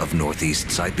tundra of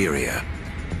northeast Siberia.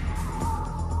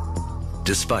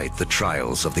 Despite the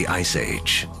trials of the Ice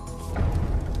Age,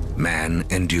 man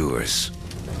endures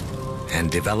and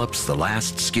develops the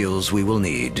last skills we will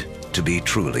need to be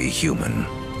truly human.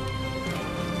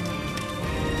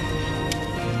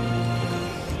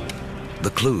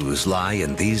 The clues lie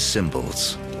in these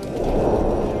symbols.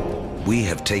 We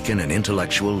have taken an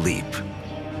intellectual leap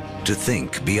to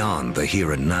think beyond the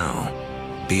here and now,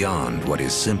 beyond what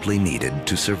is simply needed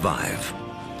to survive.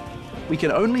 We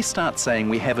can only start saying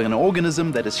we have an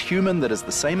organism that is human, that is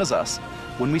the same as us,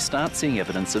 when we start seeing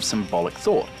evidence of symbolic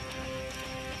thought.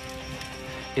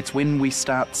 It's when we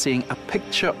start seeing a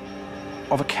picture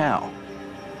of a cow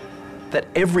that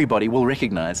everybody will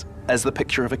recognize as the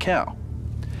picture of a cow.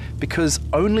 Because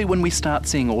only when we start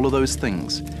seeing all of those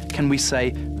things can we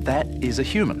say that is a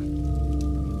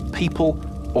human. People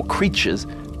or creatures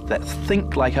that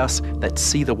think like us, that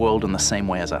see the world in the same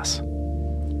way as us.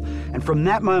 And from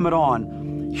that moment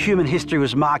on, human history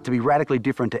was marked to be radically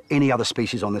different to any other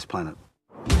species on this planet.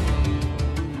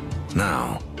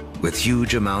 Now, with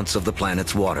huge amounts of the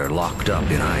planet's water locked up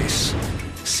in ice,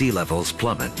 sea levels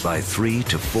plummet by 300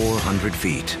 to 400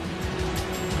 feet.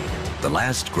 The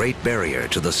last great barrier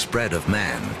to the spread of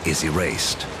man is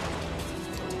erased.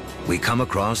 We come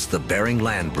across the Bering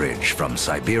Land Bridge from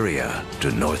Siberia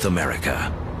to North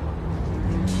America.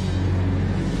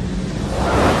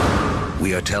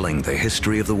 We are telling the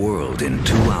history of the world in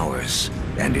 2 hours,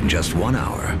 and in just 1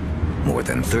 hour, more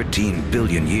than 13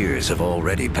 billion years have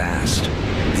already passed.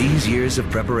 These years of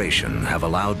preparation have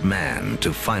allowed man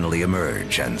to finally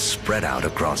emerge and spread out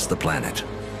across the planet.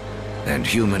 And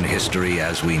human history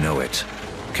as we know it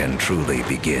can truly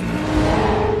begin.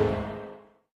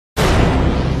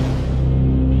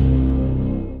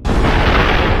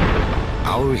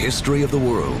 Our history of the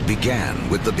world began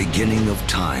with the beginning of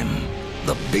time,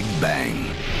 the Big Bang.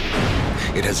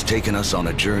 It has taken us on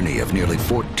a journey of nearly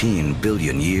 14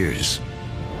 billion years.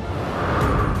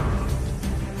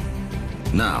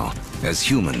 Now, as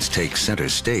humans take center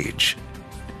stage,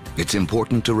 it's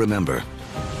important to remember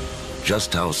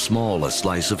just how small a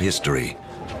slice of history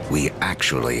we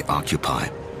actually occupy.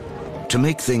 To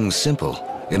make things simple,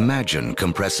 imagine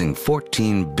compressing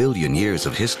 14 billion years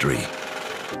of history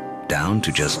down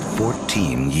to just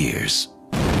 14 years.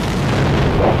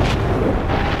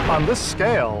 On this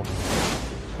scale,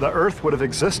 the Earth would have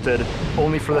existed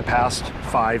only for the past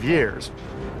 5 years.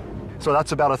 So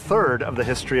that's about 1/3 of the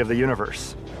history of the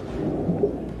universe.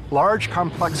 Large,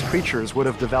 complex creatures would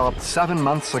have developed 7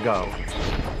 months ago.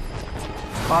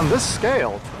 On this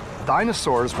scale,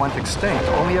 dinosaurs went extinct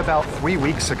only about 3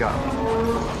 weeks ago.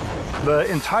 The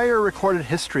entire recorded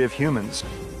history of humans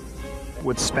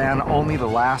would span only the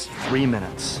last 3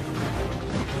 minutes.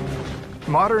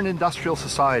 Modern industrial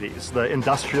societies, the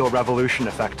Industrial Revolution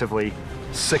effectively,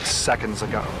 6 seconds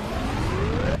ago.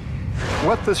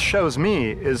 What this shows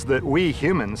me is that we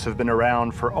humans have been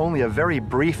around for only a very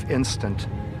brief instant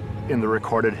in the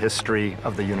recorded history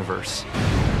of the universe.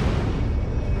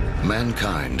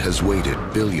 Mankind has waited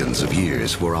billions of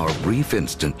years for our brief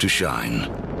instant to shine,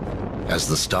 as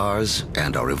the stars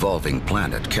and our evolving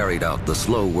planet carried out the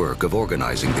slow work of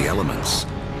organizing the elements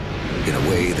in a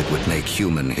way that would make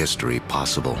human history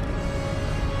possible.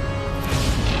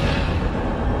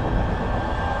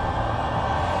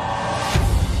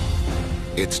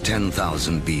 It's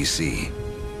 10,000 BC,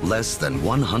 less than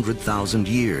 100,000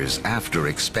 years after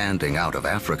expanding out of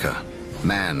Africa.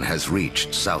 Man has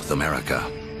reached South America.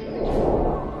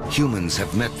 Humans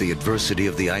have met the adversity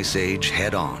of the Ice Age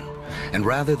head-on, and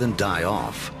rather than die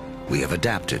off, we have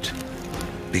adapted,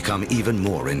 become even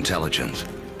more intelligent.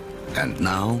 And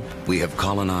now we have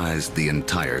colonized the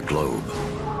entire globe.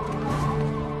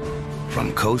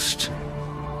 From coast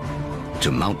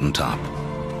to mountaintop,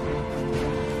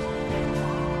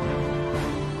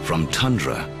 from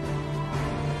tundra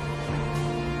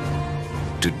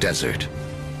to desert,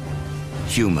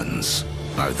 humans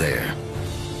are there.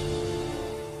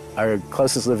 Our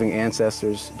closest living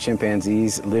ancestors,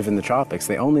 chimpanzees, live in the tropics.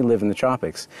 They only live in the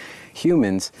tropics.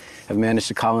 Humans have managed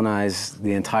to colonize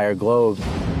the entire globe.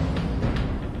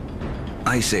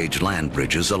 Ice Age land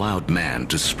bridges allowed man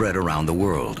to spread around the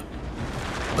world.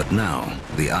 But now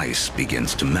the ice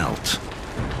begins to melt,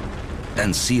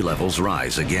 and sea levels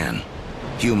rise again.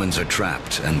 Humans are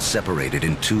trapped and separated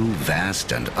in 2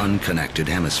 vast and unconnected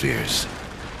hemispheres.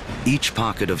 Each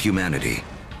pocket of humanity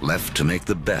left to make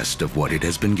the best of what it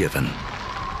has been given.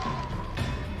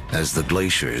 As the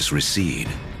glaciers recede,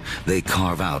 they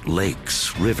carve out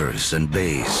lakes, rivers, and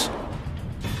bays.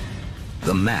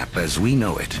 The map as we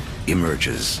know it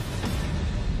emerges.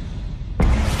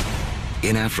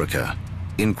 In Africa,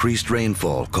 increased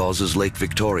rainfall causes Lake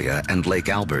Victoria and Lake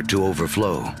Albert to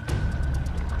overflow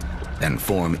and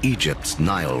form Egypt's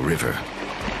Nile River.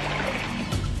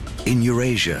 In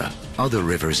Eurasia, other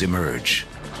rivers emerge.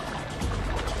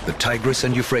 The Tigris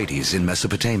and Euphrates in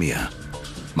Mesopotamia,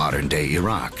 modern-day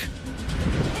Iraq.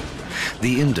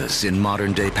 The Indus in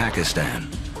modern-day Pakistan,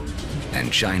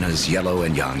 and China's Yellow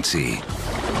and Yangtze.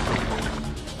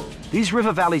 These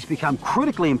river valleys become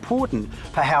critically important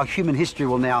for how human history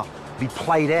will now be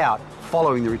played out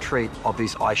following the retreat of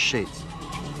these ice sheets.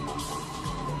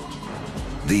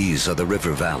 These are the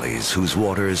river valleys whose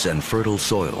waters and fertile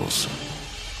soils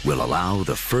will allow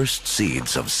the first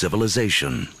seeds of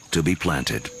civilization to be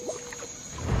planted.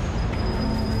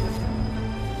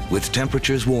 With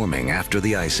temperatures warming after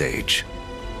the Ice Age,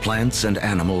 plants and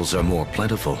animals are more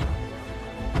plentiful,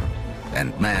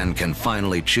 and man can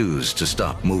finally choose to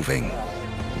stop moving.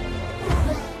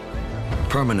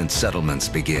 Permanent settlements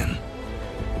begin.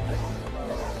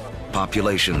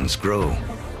 Populations grow,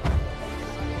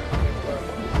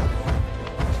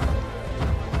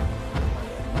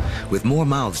 With more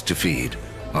mouths to feed,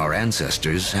 our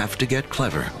ancestors have to get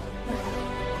clever.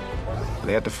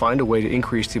 They had to find a way to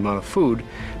increase the amount of food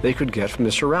they could get from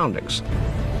the surroundings.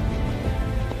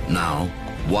 Now,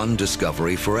 one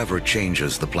discovery forever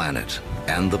changes the planet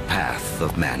and the path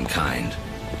of mankind.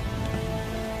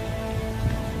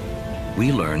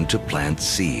 We learn to plant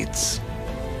seeds.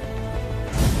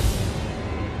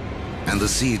 And the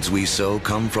seeds we sow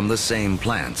come from the same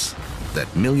plants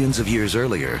that millions of years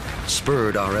earlier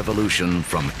spurred our evolution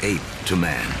from ape to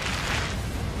man.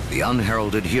 The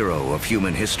unheralded hero of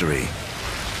human history,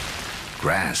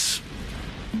 grass.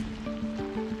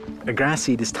 A grass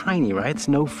seed is tiny, right? It's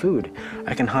no food.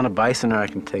 I can hunt a bison or I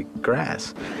can take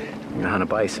grass. I'm gonna hunt a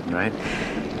bison, right?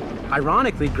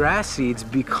 Ironically, grass seeds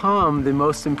become the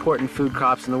most important food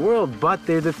crops in the world, but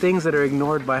they're the things that are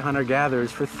ignored by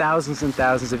hunter-gatherers for thousands and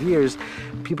thousands of years.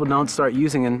 People don't start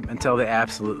using them until they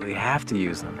absolutely have to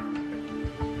use them.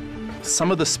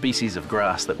 Some of the species of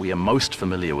grass that we are most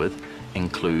familiar with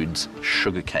includes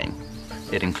sugarcane.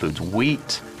 It includes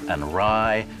wheat and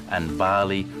rye and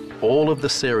barley. All of the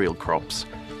cereal crops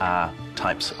are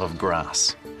types of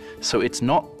grass. So it's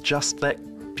not just that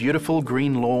beautiful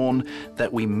green lawn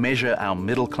that we measure our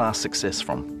middle-class success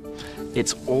from.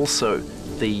 It's also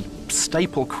the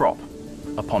staple crop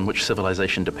upon which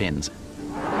civilization depends.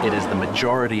 It is the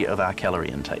majority of our calorie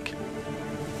intake.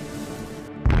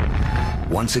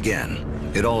 Once again,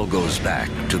 it all goes back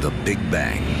to the Big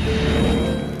Bang.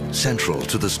 Central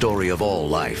to the story of all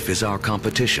life is our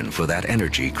competition for that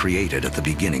energy created at the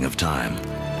beginning of time.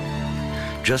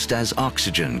 Just as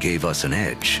oxygen gave us an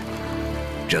edge,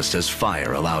 just as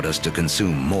fire allowed us to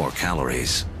consume more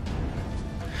calories.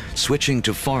 Switching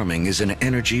to farming is an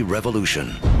energy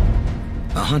revolution.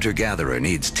 A hunter-gatherer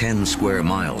needs 10 square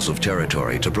miles of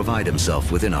territory to provide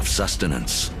himself with enough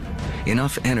sustenance,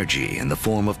 enough energy in the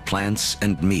form of plants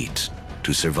and meat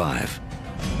to survive.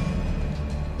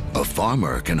 A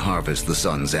farmer can harvest the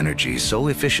sun's energy so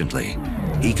efficiently,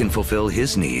 he can fulfill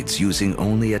his needs using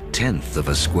only 1/10 of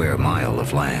a square mile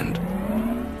of land.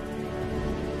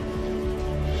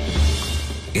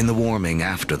 In the warming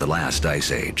after the last ice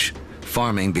age,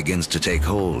 farming begins to take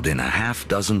hold in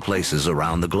 6 places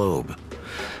around the globe.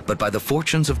 But by the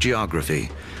fortunes of geography,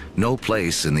 no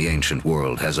place in the ancient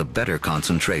world has a better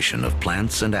concentration of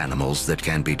plants and animals that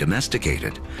can be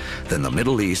domesticated than the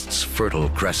Middle East's Fertile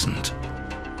Crescent.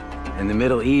 In the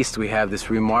Middle East, we have this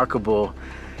remarkable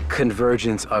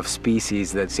convergence of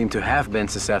species that seem to have been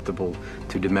susceptible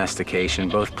to domestication,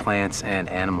 both plants and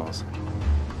animals.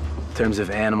 In terms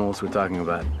of animals, we're talking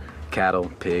about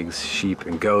cattle, pigs, sheep,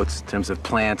 and goats. In terms of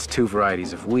plants, 2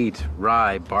 varieties of wheat,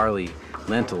 rye, barley,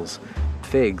 lentils,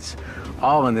 figs,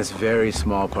 all in this very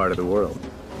small part of the world.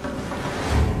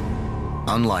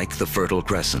 Unlike the Fertile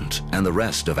Crescent and the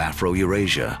rest of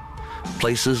Afro-Eurasia,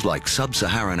 places like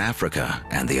sub-Saharan Africa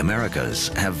and the Americas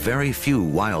have very few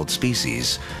wild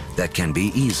species that can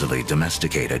be easily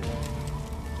domesticated.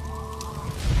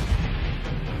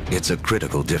 It's a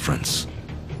critical difference.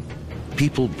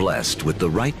 People blessed with the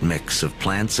right mix of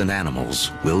plants and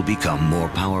animals will become more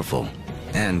powerful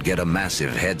and get a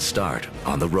massive head start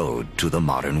on the road to the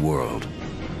modern world.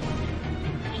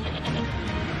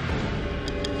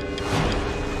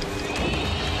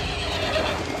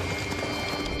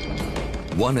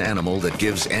 One animal that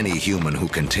gives any human who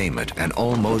can tame it an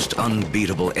almost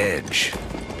unbeatable edge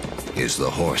is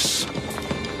the horse.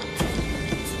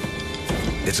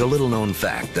 It's a little-known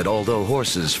fact that although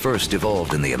horses first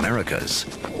evolved in the Americas,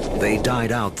 they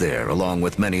died out there along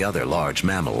with many other large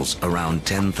mammals around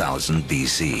 10,000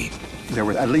 BC. There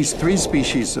were at least 3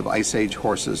 species of Ice Age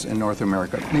horses in North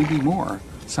America, maybe more.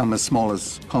 Some as small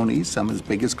as ponies, some as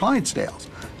big as Clydesdales.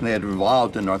 And they had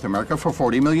evolved in North America for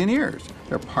 40 million years.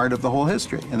 They're part of the whole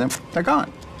history, and then they're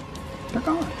gone. They're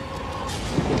gone.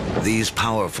 These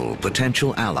powerful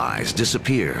potential allies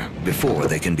disappear before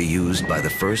they can be used by the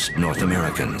first North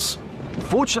Americans.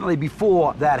 Fortunately,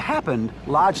 before that happened,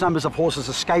 large numbers of horses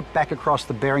escaped back across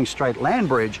the Bering Strait land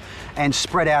bridge and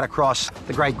spread out across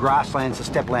the great grasslands, the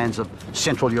steppe lands of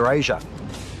Central Eurasia.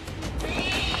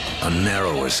 A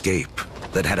narrow escape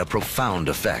that had a profound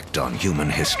effect on human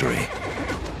history.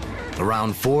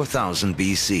 Around 4000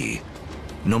 BC,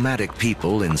 nomadic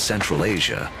people in Central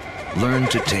Asia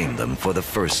learned to tame them for the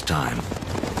first time.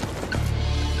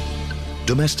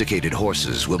 Domesticated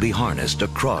horses will be harnessed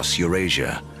across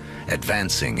Eurasia,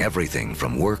 advancing everything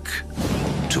from work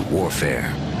to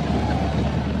warfare.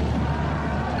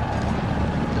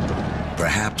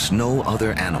 Perhaps no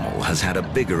other animal has had a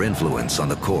bigger influence on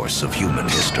the course of human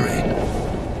history.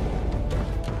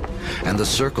 And the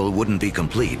circle wouldn't be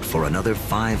complete for another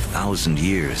 5,000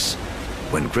 years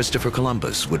when Christopher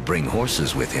Columbus would bring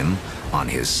horses with him on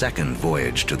his second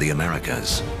voyage to the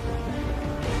Americas.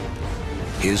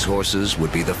 His horses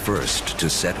would be the first to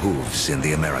set hooves in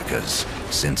the Americas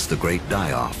since the Great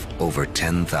Die-Off over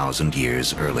 10,000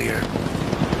 years earlier.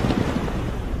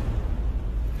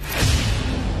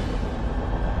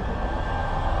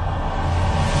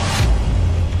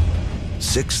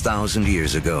 "6,000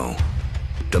 years ago,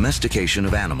 domestication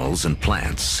of animals and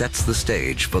plants sets the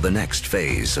stage for the next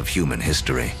phase of human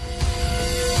history.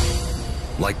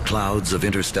 Like clouds of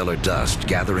interstellar dust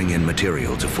gathering in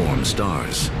material to form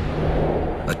stars,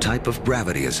 a type of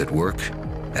gravity is at work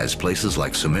as places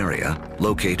like Sumeria,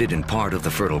 located in part of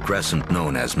the Fertile Crescent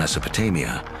known as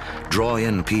Mesopotamia, draw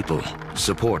in people,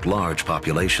 support large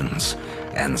populations,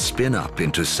 and spin up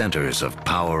into centers of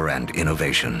power and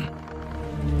innovation.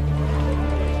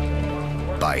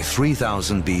 By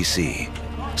 3000 BC,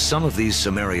 some of these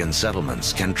Sumerian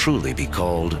settlements can truly be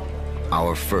called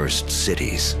our first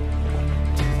cities.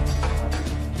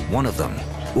 One of them,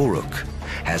 Uruk,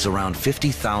 has around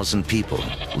 50,000 people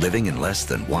living in less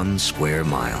than 1 square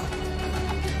mile.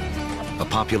 A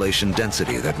population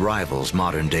density that rivals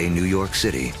modern-day New York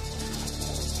City.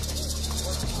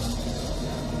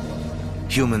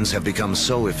 Humans have become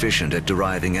so efficient at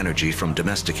deriving energy from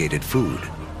domesticated food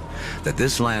that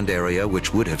this land area,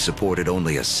 which would have supported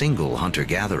only a single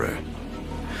hunter-gatherer,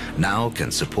 now can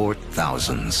support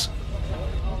thousands.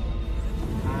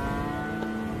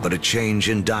 But a change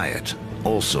in diet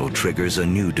also triggers a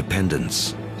new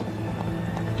dependence.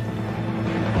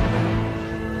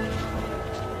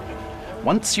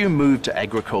 Once you move to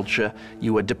agriculture,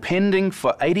 you are depending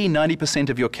for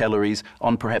 80–90% of your calories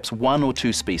on perhaps 1 or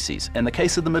 2 species. In the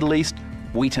case of the Middle East,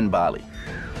 wheat and barley.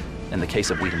 In the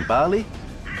case of wheat and barley,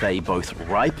 they both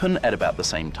ripen at about the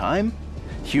same time.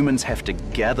 Humans have to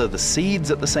gather the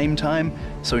seeds at the same time.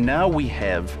 So now we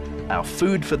have our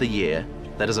food for the year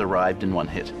that has arrived in one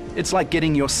hit. It's like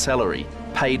getting your salary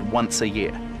paid once a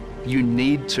year. You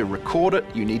need to record it,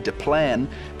 you need to plan,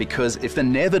 because if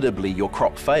inevitably your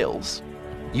crop fails,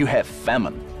 you have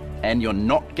famine, and you're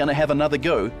not going to have another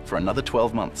go for another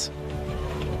 12 months.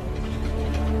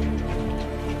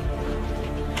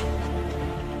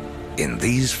 In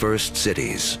these first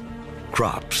cities,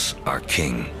 crops are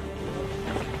king.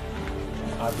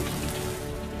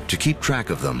 To keep track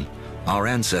of them, our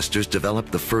ancestors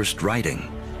developed the first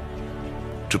writing.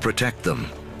 To protect them,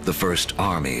 the first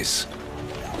armies.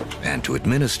 And to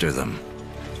administer them,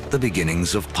 the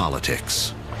beginnings of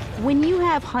politics. When you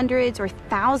have hundreds or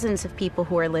thousands of people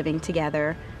who are living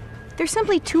together, there's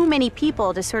simply too many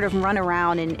people to sort of run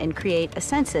around and create a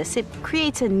census. It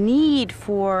creates a need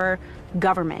for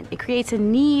government. It creates a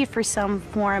need for some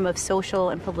form of social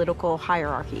and political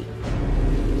hierarchy.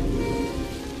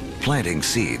 Planting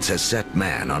seeds has set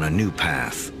man on a new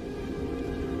path.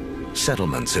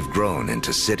 Settlements have grown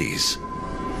into cities.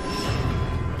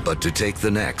 But to take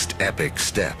the next epic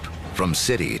step from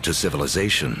city to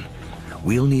civilization,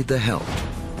 we'll need the help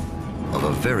of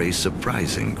a very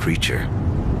surprising creature.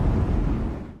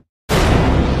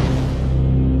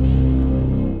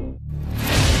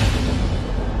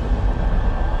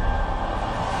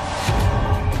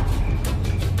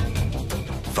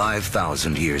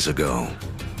 "5,000 years ago,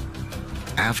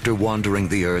 after wandering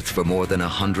the Earth for more than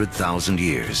 100,000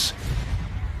 years,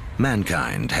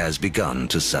 mankind has begun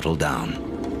to settle down.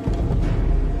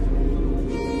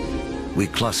 We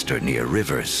cluster near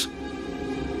rivers,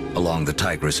 along the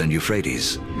Tigris and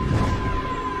Euphrates,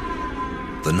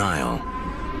 the Nile,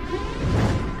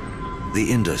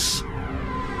 the Indus,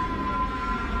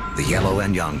 the Yellow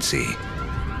and Yangtze.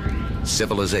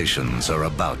 Civilizations are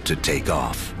about to take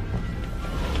off.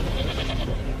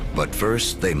 But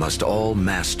first, they must all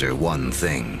master one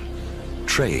thing: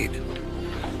 trade.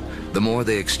 The more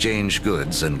they exchange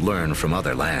goods and learn from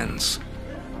other lands,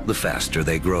 the faster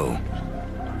they grow.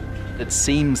 It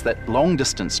seems that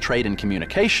long-distance trade and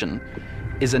communication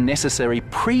is a necessary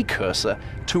precursor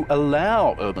to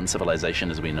allow urban civilization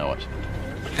as we know it.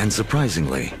 And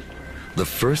surprisingly, the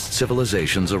first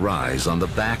civilizations arise on the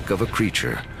back of a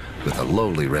creature with a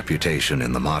lowly reputation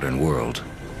in the modern world: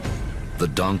 the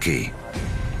donkey.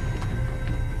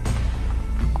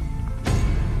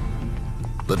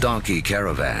 The donkey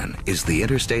caravan is the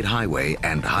interstate highway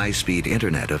and high-speed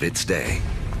internet of its day.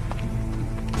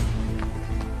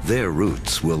 Their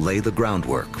routes will lay the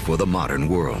groundwork for the modern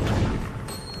world.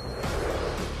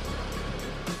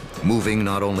 Moving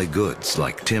not only goods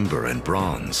like timber and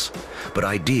bronze, but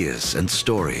ideas and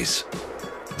stories.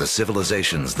 The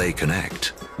civilizations they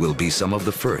connect will be some of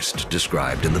the first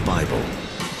described in the Bible.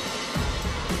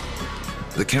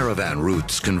 The caravan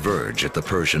routes converge at the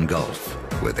Persian Gulf.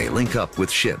 where they link up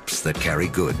with ships that carry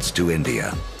goods to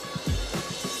India.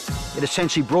 It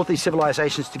essentially brought these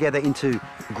civilizations together into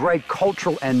great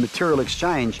cultural and material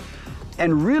exchange,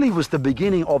 and really was the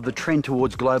beginning of the trend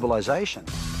towards globalization.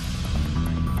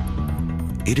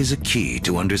 It is a key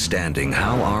to understanding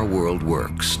how our world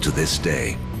works to this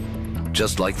day.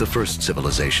 Just like the first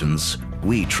civilizations,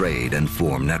 we trade and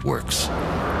form networks.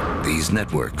 These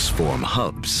networks form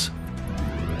hubs.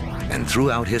 And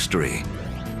throughout history,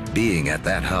 being at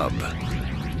that hub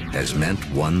has meant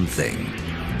one thing.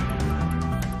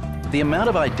 The amount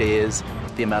of ideas,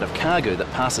 the amount of cargo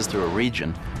that passes through a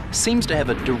region seems to have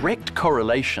a direct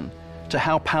correlation to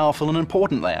how powerful and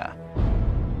important they are.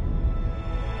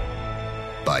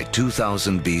 By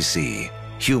 2000 BC,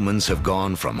 humans have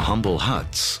gone from humble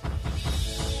huts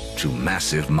to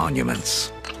massive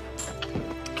monuments.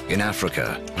 In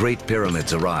Africa, great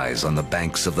pyramids arise on the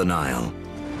banks of the Nile.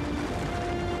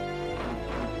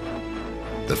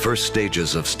 The first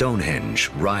stages of Stonehenge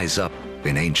rise up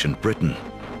in ancient Britain.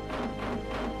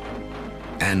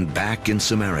 And back in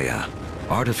Sumeria,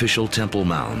 artificial temple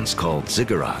mounds called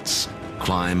ziggurats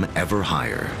climb ever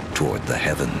higher toward the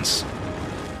heavens.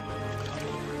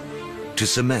 To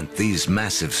cement these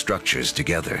massive structures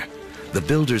together, the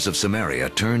builders of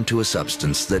Sumeria turned to a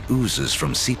substance that oozes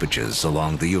from seepages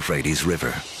along the Euphrates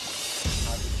River.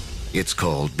 It's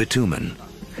called bitumen.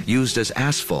 Used as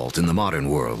asphalt in the modern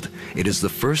world, it is the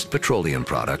first petroleum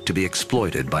product to be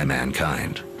exploited by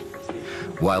mankind.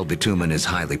 While bitumen is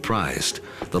highly prized,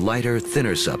 the lighter,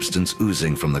 thinner substance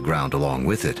oozing from the ground along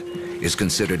with it is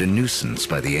considered a nuisance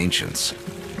by the ancients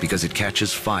because it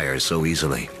catches fire so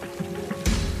easily.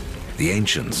 The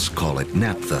ancients call it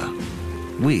naphtha.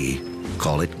 We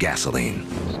call it gasoline.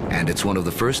 And it's one of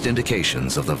the first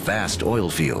indications of the vast oil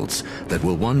fields that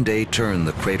will one day turn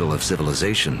the cradle of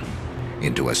civilization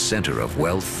into a center of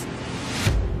wealth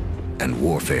and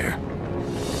warfare.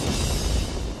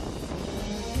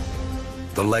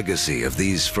 The legacy of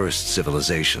these first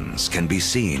civilizations can be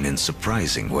seen in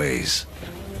surprising ways.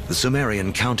 The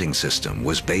Sumerian counting system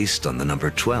was based on the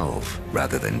number 12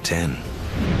 rather than 10,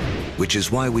 which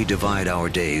is why we divide our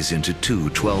days into two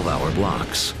 12-hour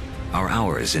blocks, our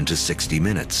hours into 60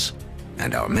 minutes,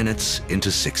 and our minutes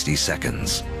into 60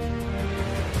 seconds.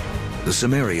 The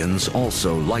Sumerians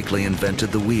also likely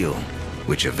invented the wheel,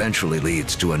 which eventually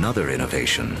leads to another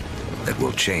innovation that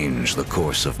will change the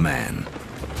course of man,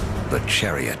 the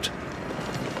chariot.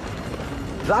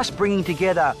 Thus bringing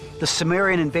together the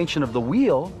Sumerian invention of the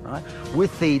wheel, right,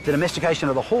 with the domestication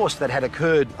of the horse that had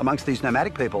occurred amongst these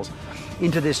nomadic peoples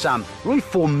into this really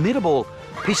formidable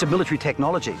piece of military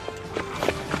technology.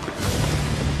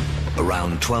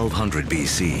 Around 1200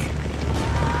 BC,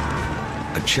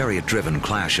 a chariot-driven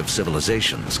clash of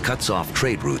civilizations cuts off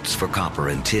trade routes for copper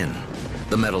and tin,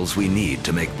 the metals we need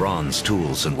to make bronze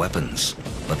tools and weapons.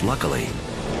 But luckily,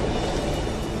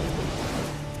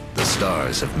 the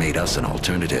stars have made us an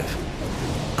alternative: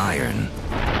 iron.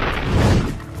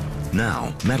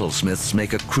 Now, metalsmiths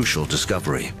make a crucial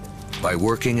discovery. By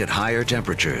working at higher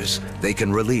temperatures, they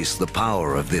can release the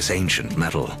power of this ancient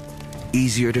metal.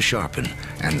 Easier to sharpen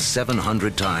and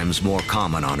 700 times more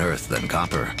common on Earth than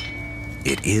copper.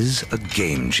 It is a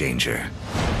game changer.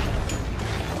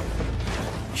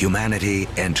 Humanity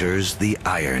enters the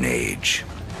Iron Age.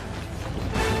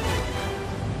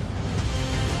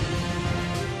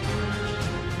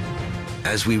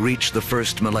 As we reach the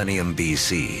first millennium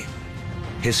BC,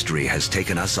 history has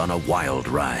taken us on a wild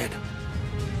ride.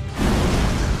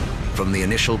 From the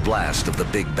initial blast of the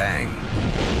Big Bang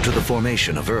to the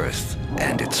formation of Earth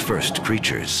and its first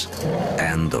creatures,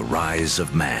 and the rise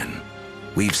of man.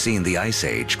 We've seen the Ice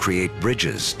Age create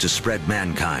bridges to spread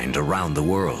mankind around the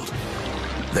world,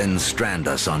 then strand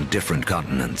us on different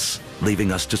continents,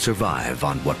 leaving us to survive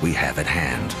on what we have at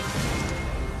hand.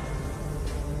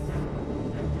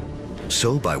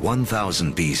 So by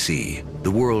 1000 BC,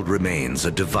 the world remains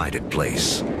a divided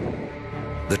place.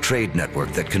 The trade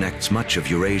network that connects much of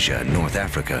Eurasia and North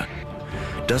Africa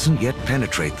doesn't yet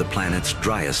penetrate the planet's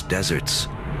driest deserts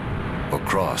or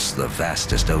cross the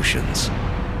vastest oceans.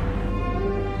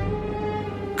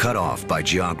 Cut off by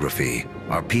geography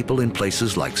are people in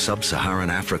places like sub-Saharan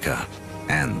Africa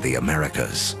and the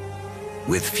Americas.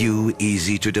 With few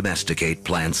easy-to-domesticate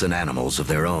plants and animals of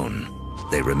their own,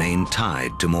 they remain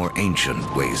tied to more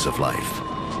ancient ways of life.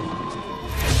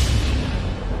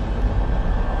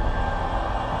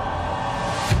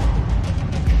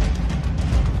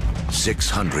 –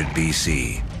 600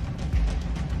 BC.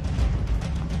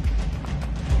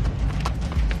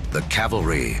 The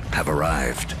cavalry have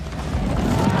arrived.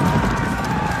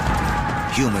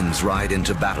 Humans ride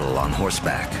into battle on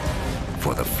horseback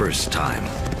for the first time.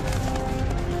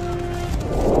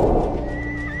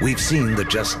 We've seen that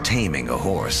just taming a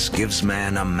horse gives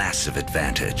man a massive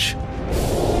advantage.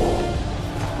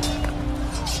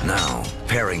 Now,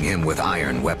 pairing him with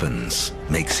iron weapons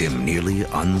makes him nearly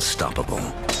unstoppable.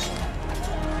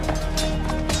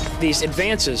 These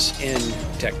advances in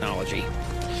technology,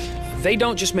 they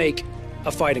don't just make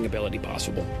a fighting ability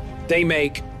possible. They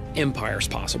make empires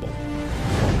possible.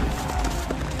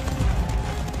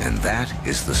 And that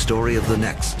is the story of the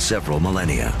next several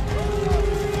millennia.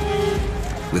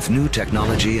 With new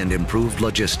technology and improved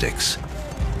logistics,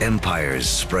 empires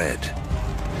spread,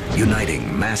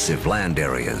 uniting massive land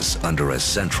areas under a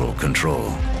central control.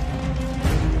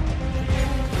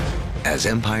 As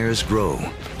empires grow,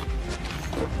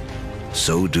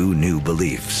 so do new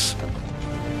beliefs.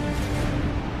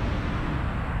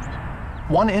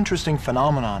 One interesting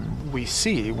phenomenon we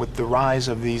see with the rise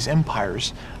of these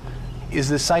empires is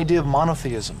this idea of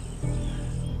monotheism,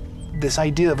 this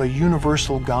idea of a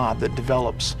universal God that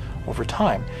develops over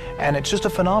time, and it's just a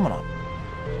phenomenon.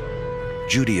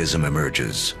 Judaism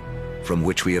emerges, from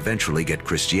which we eventually get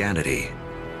Christianity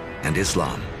and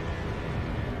Islam.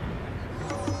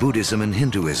 Buddhism and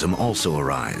Hinduism also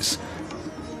arise.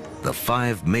 The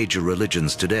 5 major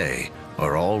religions today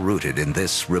are all rooted in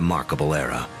this remarkable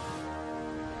era.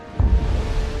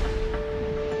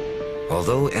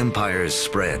 Although empires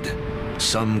spread,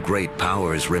 some great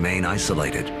powers remain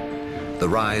isolated. The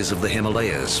rise of the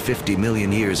Himalayas 50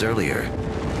 million years earlier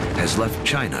has left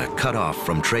China cut off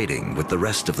from trading with the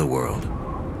rest of the world.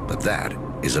 But that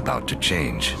is about to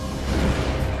change.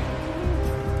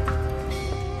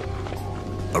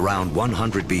 Around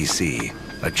 100 BC,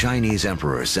 a Chinese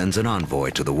emperor sends an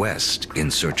envoy to the west in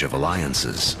search of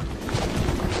alliances.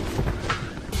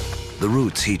 The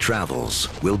routes he travels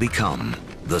will become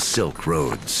the Silk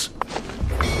Roads,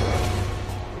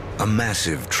 a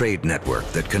massive trade network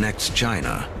that connects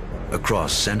China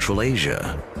across Central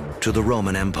Asia to the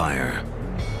Roman Empire.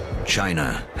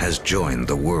 China has joined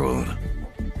the world.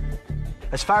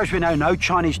 As far as we know, no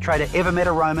Chinese trader ever met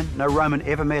a Roman, no Roman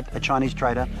ever met a Chinese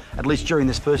trader, at least during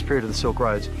this first period of the Silk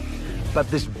Roads.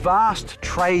 But this vast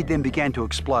trade then began to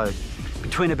explode.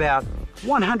 Between about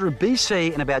 100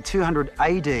 BC and about 200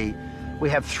 AD, we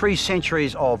have 3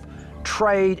 centuries of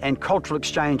trade and cultural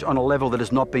exchange on a level that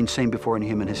has not been seen before in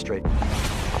human history.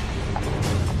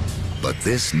 But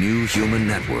this new human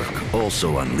network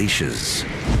also unleashes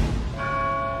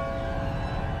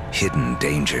hidden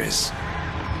dangers.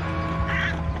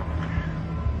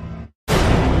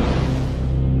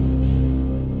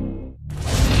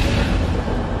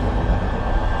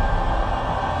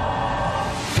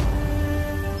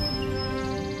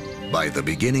 By the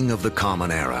beginning of the Common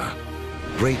Era,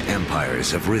 great empires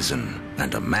have risen,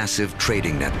 and a massive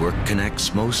trading network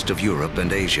connects most of Europe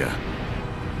and Asia.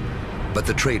 But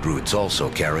the trade routes also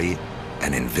carry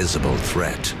an invisible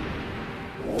threat.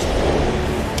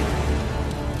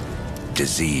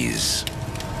 Disease.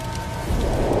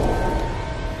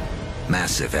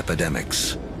 Massive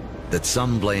epidemics that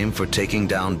some blame for taking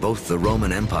down both the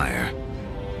Roman Empire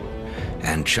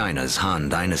and China's Han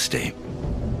Dynasty.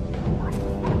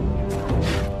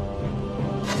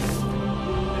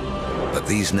 But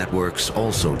these networks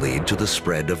also lead to the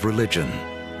spread of religion.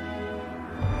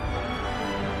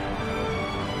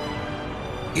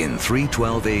 In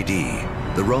 312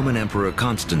 AD, the Roman Emperor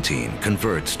Constantine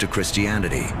converts to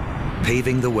Christianity,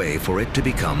 paving the way for it to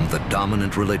become the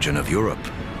dominant religion of Europe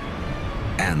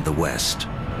and the West.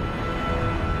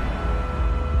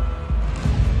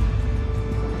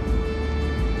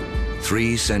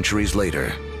 Three centuries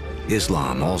later,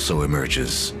 Islam also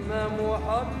emerges.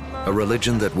 A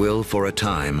religion that will, for a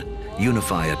time,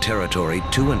 unify a territory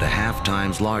 2.5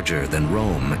 times larger than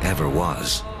Rome ever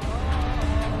was.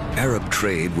 Arab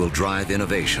trade will drive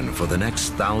innovation for the next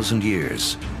 1,000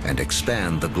 years and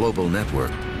expand the global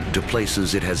network to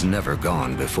places it has never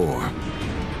gone before.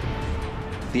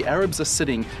 The Arabs are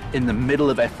sitting in the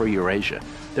middle of Afro-Eurasia.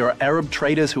 There are Arab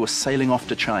traders who are sailing off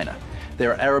to China.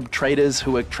 There are Arab traders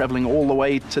who are traveling all the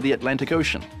way to the Atlantic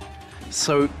Ocean.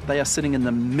 So they are sitting in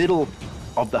the middle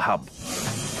of the hub.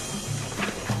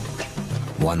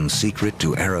 One secret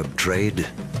to Arab trade: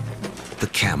 the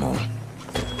camel.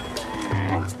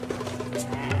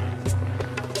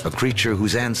 A creature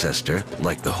whose ancestor,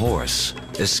 like the horse,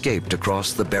 escaped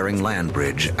across the Bering Land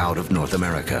Bridge out of North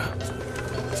America.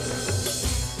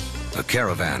 A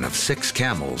caravan of 6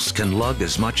 camels can lug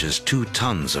as much as 2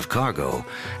 tons of cargo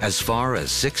as far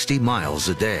as 60 miles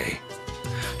a day,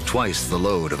 twice the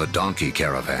load of a donkey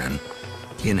caravan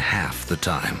in half the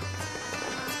time.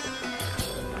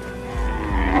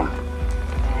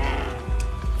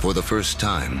 For the first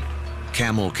time,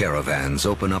 camel caravans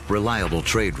open up reliable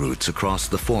trade routes across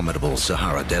the formidable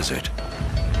Sahara Desert,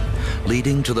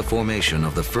 leading to the formation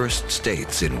of the first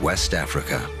states in West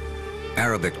Africa.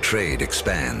 Arabic trade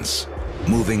expands,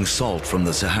 moving salt from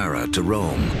the Sahara to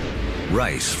Rome,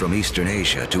 rice from Eastern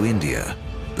Asia to India,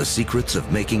 the secrets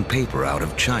of making paper out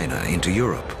of China into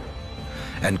Europe,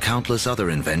 and countless other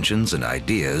inventions and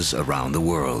ideas around the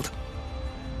world.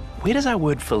 Where does our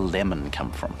word for lemon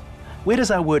come from? Where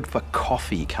does our word for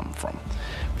coffee come from?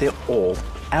 They're all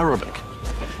Arabic,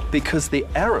 because the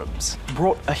Arabs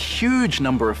brought a huge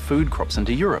number of food crops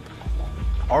into Europe.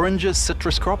 Oranges,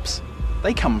 citrus crops,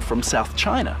 they come from South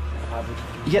China,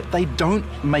 yet they don't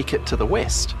make it to the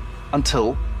West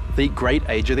until the Great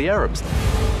Age of the Arabs.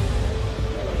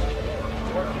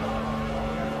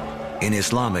 In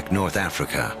Islamic North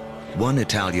Africa, one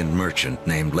Italian merchant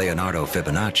named Leonardo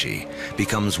Fibonacci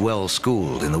becomes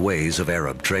well-schooled in the ways of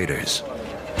Arab traders.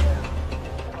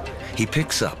 He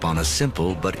picks up on a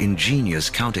simple but ingenious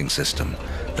counting system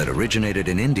that originated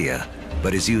in India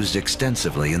but is used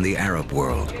extensively in the Arab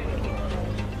world.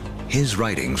 His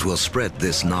writings will spread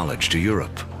this knowledge to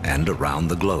Europe and around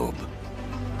the globe.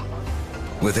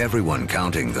 With everyone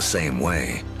counting the same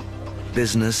way,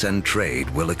 business and trade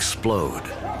will explode.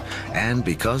 And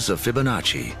because of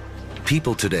Fibonacci,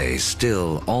 people today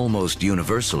still almost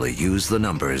universally use the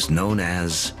numbers known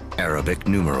as Arabic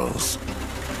numerals.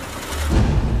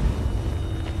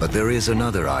 But there is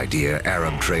another idea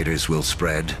Arab traders will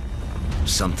spread,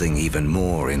 something even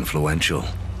more influential.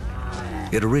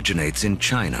 It originates in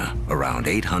China around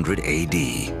 800 AD.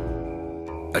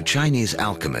 A Chinese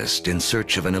alchemist in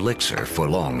search of an elixir for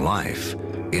long life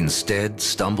instead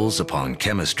stumbles upon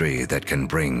chemistry that can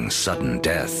bring sudden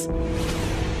death.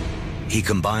 He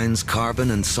combines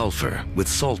carbon and sulfur with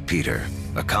saltpeter,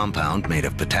 a compound made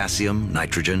of potassium,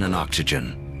 nitrogen, and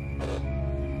oxygen.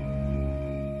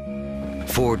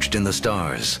 Forged in the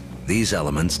stars, these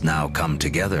elements now come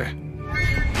together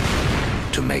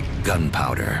to make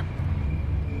gunpowder.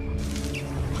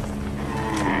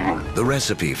 The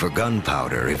recipe for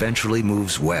gunpowder eventually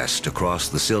moves west across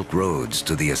the Silk Roads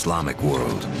to the Islamic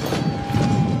world,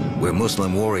 where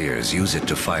Muslim warriors use it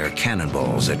to fire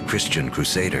cannonballs at Christian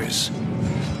crusaders.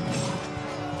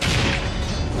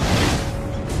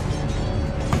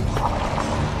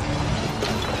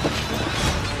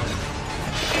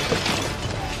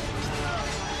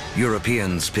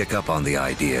 Europeans pick up on the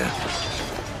idea,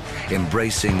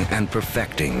 embracing and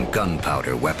perfecting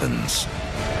gunpowder weapons.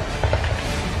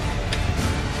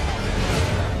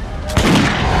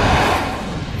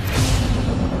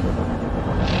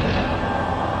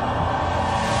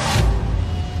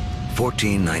 In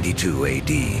 1492 AD.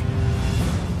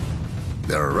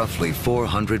 There are roughly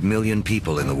 400 million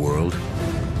people in the world,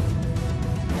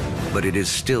 but it is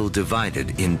still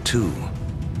divided in two.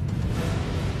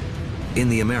 In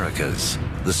the Americas,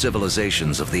 the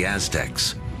civilizations of the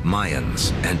Aztecs,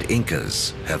 Mayans, and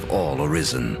Incas have all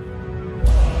arisen.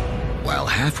 While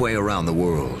halfway around the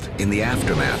world, in the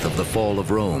aftermath of the fall of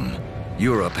Rome,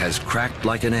 Europe has cracked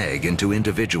like an egg into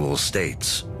individual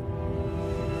states.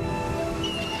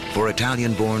 For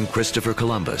Italian-born Christopher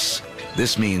Columbus,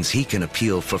 this means he can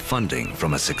appeal for funding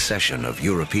from a succession of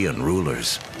European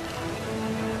rulers.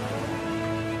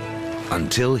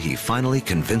 Until he finally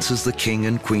convinces the King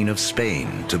and Queen of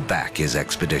Spain to back his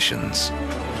expeditions.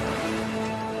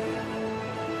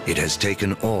 It has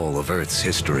taken all of Earth's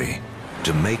history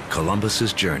to make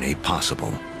Columbus's journey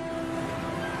possible.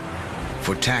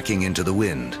 For tacking into the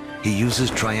wind, he uses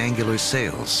triangular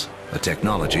sails, a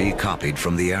technology copied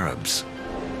from the Arabs.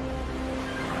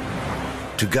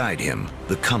 To guide him,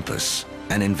 the compass,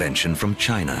 an invention from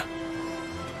China.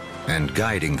 And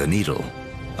guiding the needle,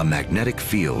 a magnetic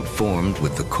field formed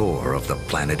with the core of the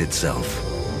planet itself.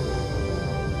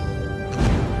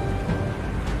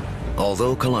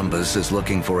 Although Columbus is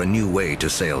looking for a new way to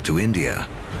sail to India,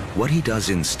 what he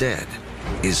does instead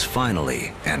is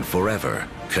finally and forever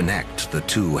connect the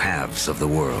two halves of the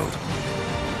world.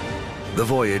 The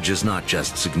voyage is not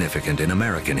just significant in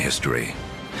American history.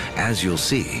 As you'll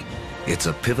see, it's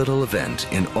a pivotal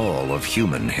event in all of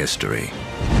human history.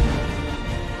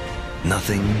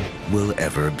 Nothing will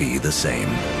ever be the same.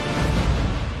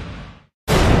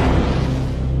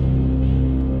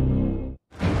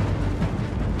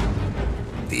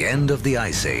 The end of the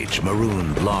Ice Age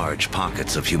marooned large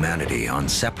pockets of humanity on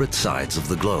separate sides of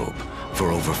the globe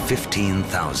for over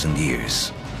 15,000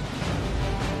 years.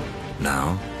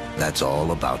 Now, that's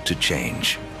all about to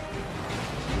change.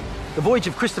 The voyage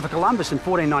of Christopher Columbus in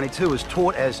 1492 is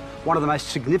taught as one of the most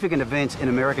significant events in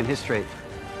American history.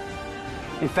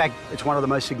 In fact, it's one of the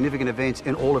most significant events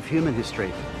in all of human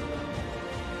history.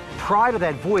 Prior to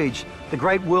that voyage, the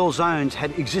Great World Zones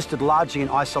had existed largely in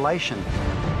isolation.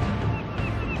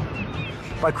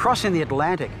 By crossing the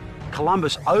Atlantic,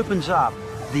 Columbus opens up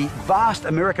the vast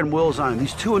American world zone,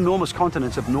 these two enormous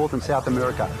continents of North and South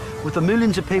America, with the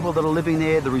millions of people that are living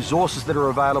there, the resources that are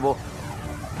available.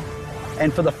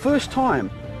 And for the first time,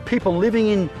 people living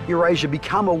in Eurasia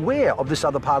become aware of this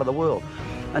other part of the world.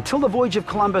 Until the voyage of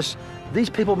Columbus, these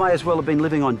people may as well have been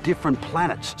living on different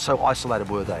planets, so isolated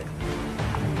were they.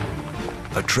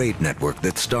 A trade network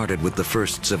that started with the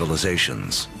first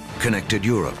civilizations, connected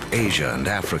Europe, Asia, and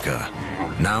Africa,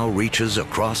 now reaches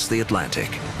across the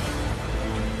Atlantic.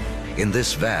 In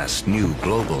this vast new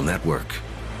global network,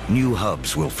 new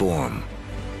hubs will form.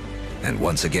 And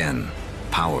once again,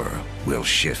 power will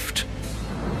shift.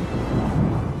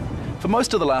 For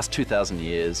most of the last 2,000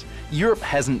 years, Europe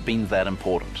hasn't been that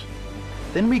important.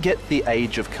 Then we get the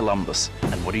age of Columbus,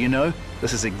 and what do you know?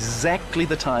 This is exactly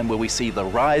the time where we see the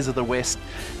rise of the West.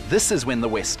 This is when the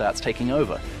West starts taking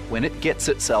over, when it gets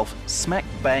itself smack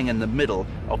bang in the middle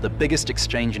of the biggest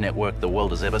exchange network the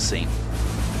world has ever seen.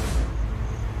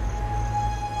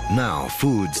 Now,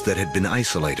 foods that had been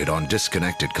isolated on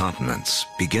disconnected continents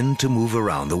begin to move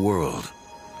around the world.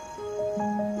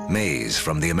 Maize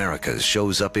from the Americas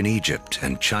shows up in Egypt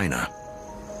and China.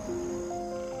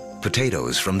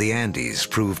 Potatoes from the Andes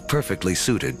prove perfectly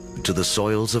suited to the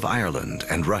soils of Ireland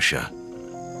and Russia.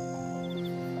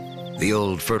 The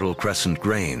old Fertile Crescent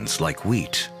grains, like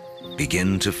wheat,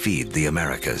 begin to feed the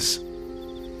Americas.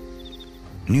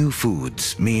 New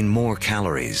foods mean more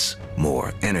calories,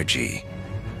 more energy.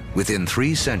 Within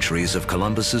 3 centuries of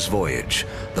Columbus's voyage,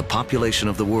 the population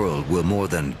of the world will more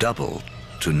than double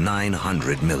to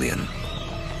 900 million.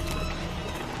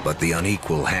 But the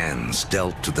unequal hands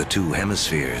dealt to the 2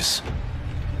 hemispheres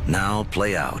now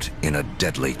play out in a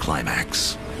deadly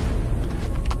climax.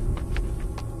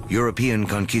 European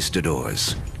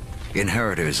conquistadors,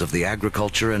 inheritors of the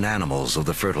agriculture and animals of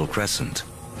the Fertile Crescent,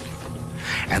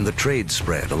 and the trade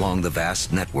spread along the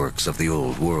vast networks of the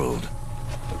Old World,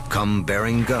 come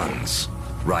bearing guns,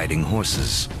 riding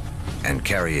horses, and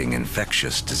carrying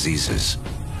infectious diseases.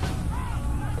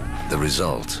 The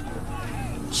result,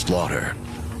 slaughter.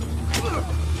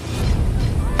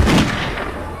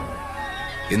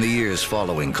 In the years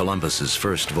following Columbus's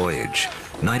first voyage,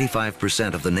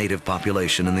 95% of the native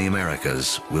population in the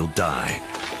Americas will die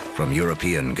from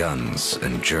European guns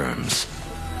and germs.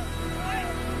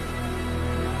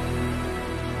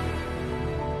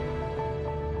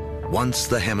 Once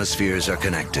the hemispheres are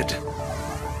connected,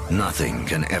 nothing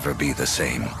can ever be the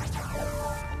same.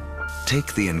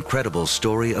 Take the incredible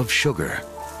story of sugar.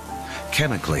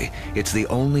 Chemically, it's the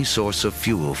only source of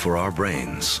fuel for our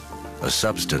brains, a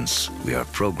substance we are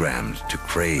programmed to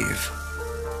crave.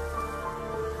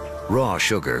 Raw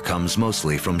sugar comes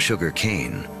mostly from sugar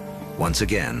cane. Once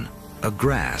again, a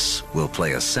grass will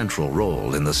play a central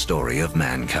role in the story of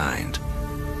mankind.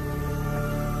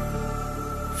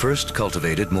 First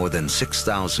cultivated more than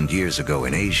 6,000 years ago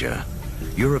in Asia,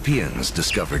 Europeans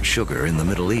discovered sugar in the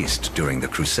Middle East during the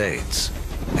Crusades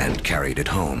and carried it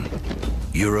home.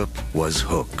 Europe was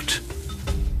hooked.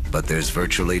 But there's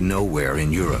virtually nowhere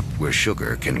in Europe where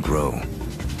sugar can grow.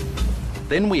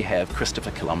 Then we have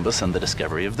Christopher Columbus and the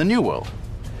discovery of the New World.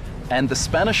 And the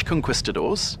Spanish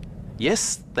conquistadors,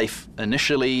 yes, they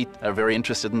initially are very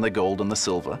interested in the gold and the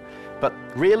silver, but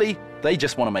really, they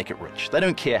just want to make it rich. They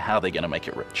don't care how they're going to make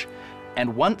it rich.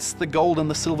 And once the gold and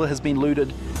the silver has been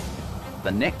looted,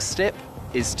 the next step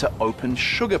is to open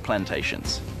sugar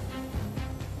plantations.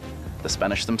 The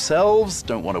Spanish themselves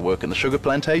don't want to work in the sugar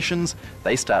plantations.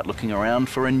 They start looking around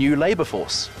for a new labor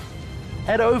force.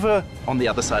 And over on the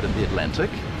other side of the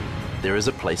Atlantic, there is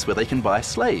a place where they can buy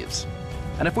slaves.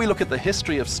 And if we look at the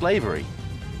history of slavery,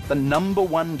 the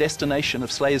 #1 destination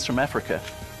of slaves from Africa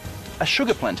are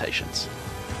sugar plantations.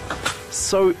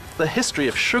 So the history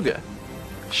of sugar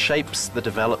shapes the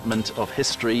development of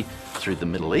history through the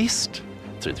Middle East,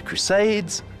 through the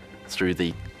Crusades, through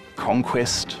the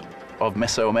conquest of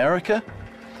Mesoamerica,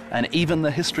 and even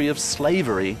the history of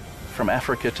slavery from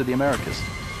Africa to the Americas.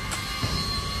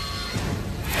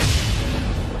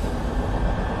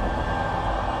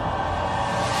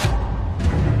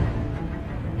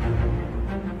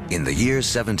 In the year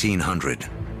 1700,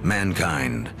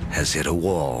 mankind has hit a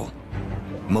wall.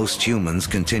 Most humans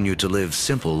continue to live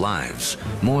simple lives,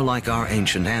 more like our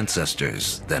ancient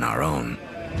ancestors than our own.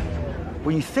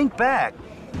 When you think back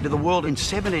to the world in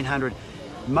 1700,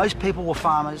 most people were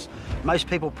farmers, most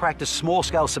people practiced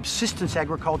small-scale subsistence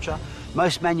agriculture,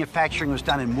 most manufacturing was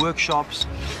done in workshops.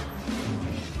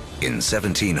 In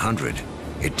 1700,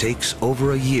 it takes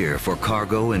over a year for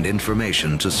cargo and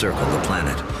information to circle the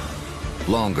planet.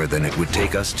 longer than it would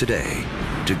take us today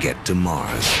to get to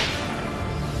Mars.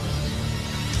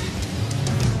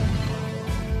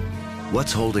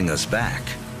 What's holding us back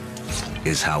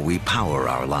is how we power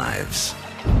our lives.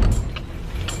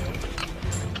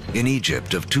 In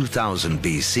Egypt of 2000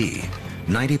 BC,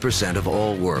 90% of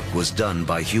all work was done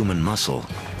by human muscle,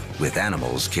 with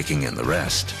animals kicking in the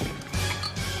rest.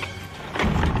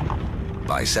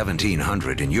 By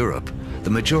 1700 in Europe, the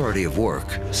majority of work,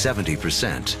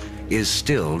 70%, is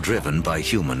still driven by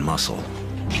human muscle.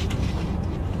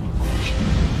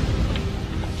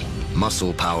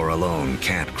 Muscle power alone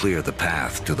can't clear the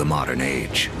path to the modern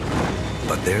age.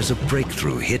 But there's a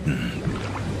breakthrough hidden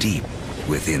deep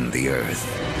within the Earth.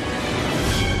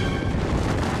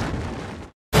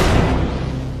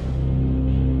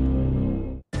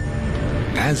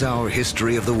 As our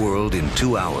history of the world in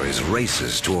 2 hours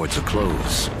races towards a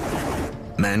close,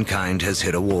 mankind has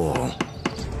hit a wall.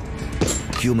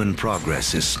 Human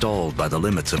progress is stalled by the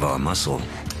limits of our muscle.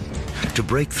 To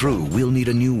break through, we'll need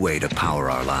a new way to power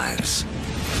our lives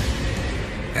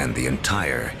and the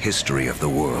entire history of the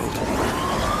world.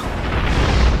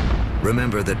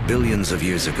 Remember that billions of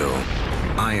years ago,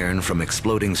 iron from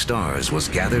exploding stars was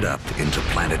gathered up into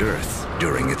planet Earth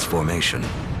during its formation.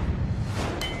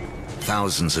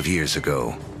 Thousands of years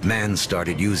ago, man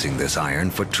started using this iron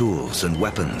for tools and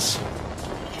weapons.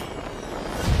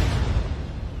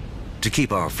 To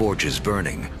keep our forges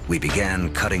burning, we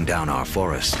began cutting down our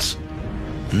forests.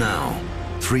 Now,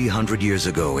 300 years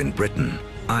ago in Britain,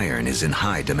 iron is in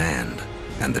high demand,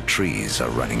 and the trees are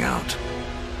running out.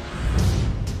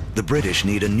 The British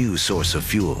need a new source of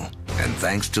fuel, and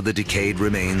thanks to the decayed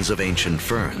remains of ancient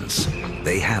ferns,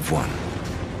 they have one.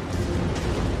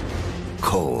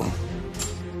 Coal.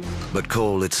 But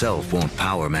coal itself won't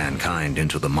power mankind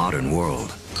into the modern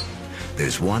world.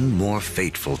 There's one more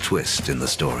fateful twist in the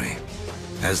story.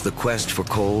 As the quest for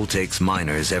coal takes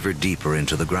miners ever deeper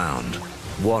into the ground,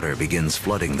 water begins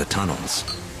flooding the tunnels.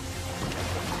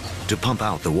 To pump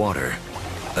out the water,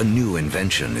 a new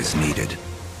invention is needed.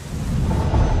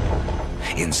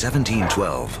 In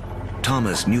 1712,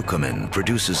 Thomas Newcomen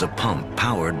produces a pump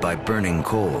powered by burning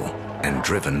coal and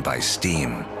driven by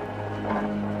steam.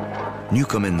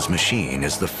 Newcomen's machine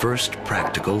is the first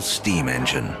practical steam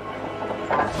engine.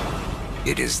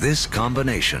 It is this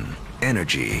combination,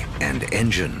 energy and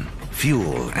engine,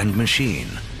 fuel and machine,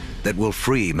 that will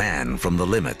free man from the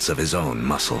limits of his own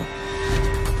muscle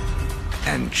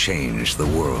and change the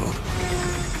world.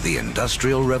 The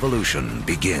Industrial Revolution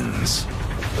begins.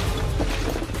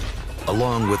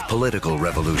 Along with political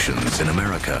revolutions in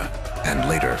America and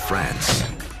later France,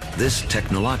 this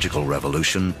technological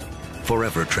revolution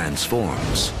forever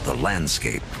transforms the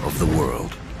landscape of the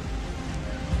world.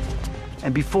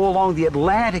 And before long, the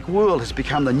Atlantic world has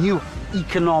become the new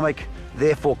economic,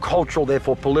 therefore cultural,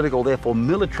 therefore political, therefore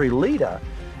military leader,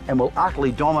 and will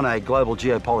utterly dominate global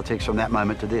geopolitics from that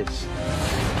moment to this.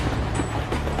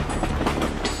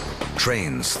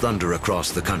 Trains thunder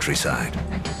across the countryside.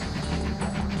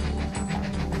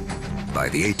 By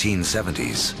the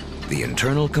 1870s, the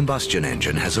internal combustion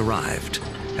engine has arrived,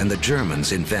 and the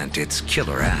Germans invent its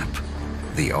killer app,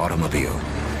 the automobile.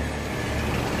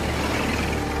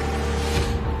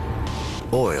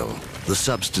 Oil, the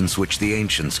substance which the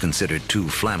ancients considered too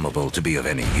flammable to be of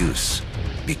any use,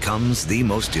 becomes the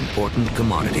most important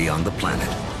commodity on the planet,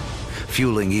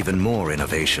 fueling even more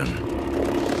innovation.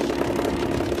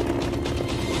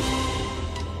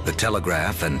 The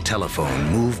telegraph and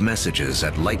telephone move messages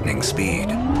at lightning speed.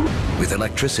 With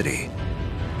electricity,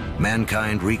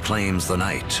 mankind reclaims the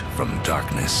night from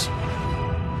darkness.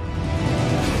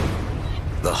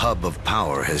 The hub of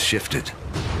power has shifted.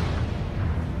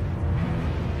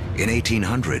 In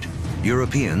 1800,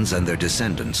 Europeans and their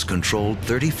descendants controlled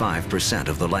 35%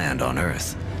 of the land on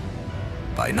Earth.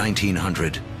 By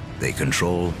 1900, they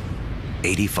control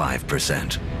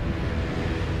 85%.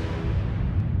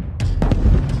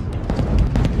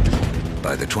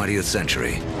 By the 20th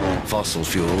century, fossil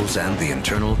fuels and the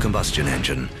internal combustion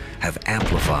engine have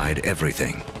amplified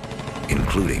everything,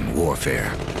 including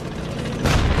warfare.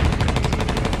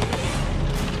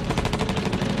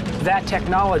 That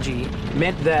technology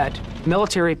meant that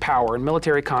military power and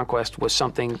military conquest was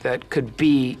something that could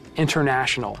be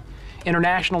international in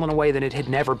a way that it had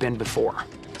never been before.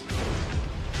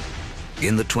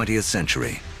 In the 20th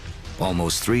century,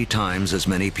 almost 3 times as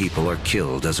many people are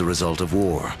killed as a result of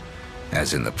war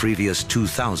as in the previous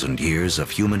 2,000 years of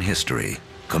human history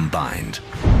combined.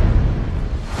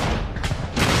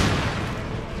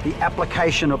 The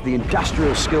application of the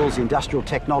industrial skills, the industrial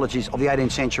technologies of the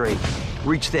 18th century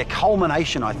reached their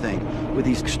culmination, I think, with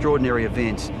these extraordinary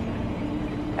events.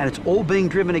 And it's all being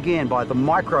driven again by the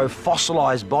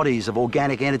micro-fossilized bodies of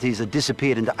organic entities that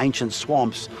disappeared into ancient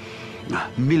swamps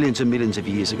millions and millions of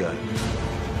years ago.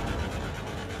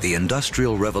 The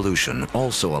Industrial Revolution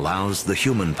also allows the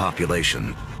human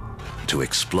population to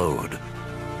explode.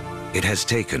 It has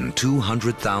taken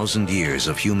 200,000 years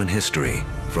of human history,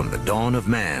 from the dawn of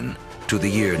man to the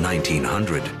year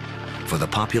 1900, for the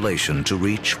population to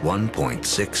reach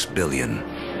 1.6 billion.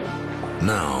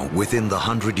 Now, within the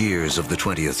 100 years of the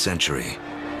 20th century,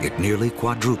 it nearly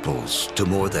quadruples to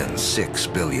more than 6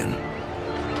 billion.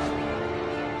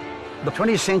 The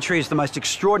 20th century is the most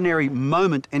extraordinary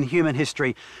moment in human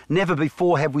history. Never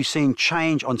before have we seen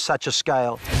change on such a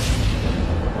scale.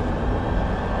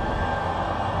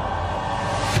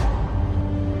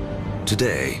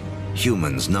 Today,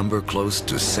 humans number close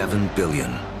to 7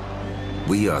 billion.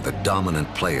 We are the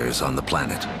dominant players on the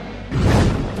planet.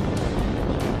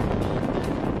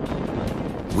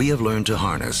 We have learned to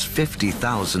harness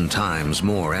 50,000 times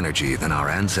more energy than our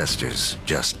ancestors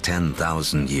just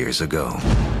 10,000 years ago.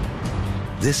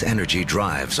 This energy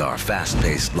drives our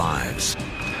fast-paced lives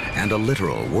and a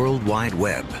literal World Wide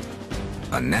Web,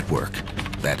 a network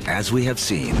that, as we have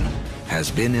seen, has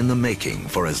been in the making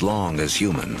for as long as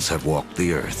humans have walked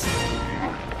the Earth.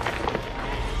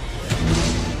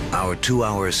 Our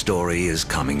 2-hour story is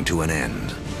coming to an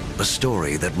end. A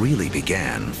story that really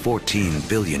began 14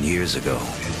 billion years ago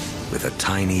with a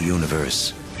tiny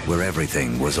universe where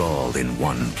everything was all in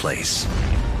one place.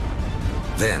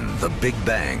 Then the Big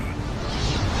Bang.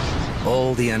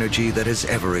 All the energy that has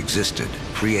ever existed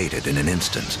created in an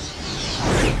instant.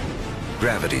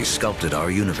 Gravity sculpted our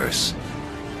universe.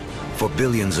 For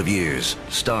billions of years,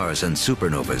 stars and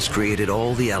supernovas created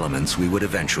all the elements we would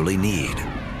eventually need.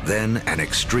 Then an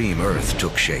extreme Earth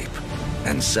took shape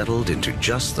and settled into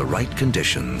just the right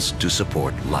conditions to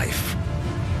support life.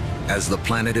 As the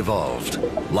planet evolved,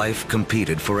 life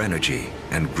competed for energy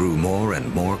and grew more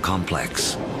and more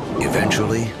complex.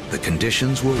 Eventually, the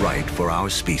conditions were right for our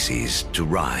species to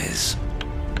rise.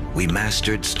 We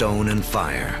mastered stone and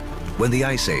fire. When the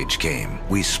Ice Age came,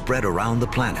 we spread around the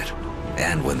planet.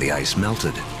 And when the ice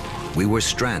melted, we were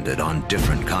stranded on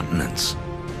different continents.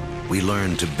 We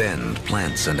learned to bend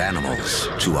plants and animals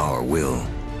to our will.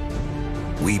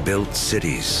 We built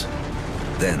cities,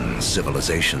 then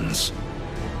civilizations.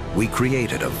 We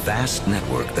created a vast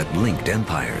network that linked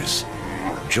empires,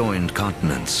 joined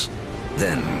continents,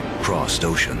 then crossed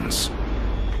oceans.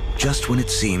 Just when it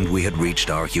seemed we had reached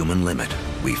our human limit,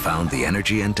 we found the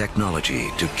energy and technology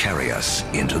to carry us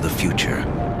into the future.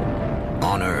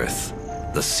 On Earth,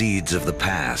 the seeds of the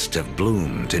past have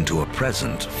bloomed into a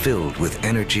present filled with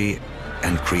energy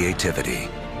and creativity.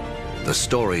 The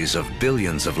stories of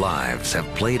billions of lives have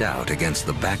played out against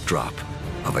the backdrop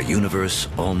of a universe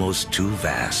almost too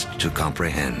vast to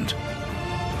comprehend.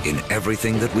 In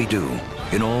everything that we do,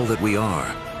 in all that we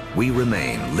are, we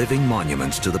remain living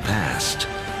monuments to the past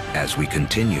as we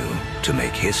continue to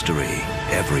make history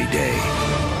every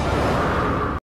day.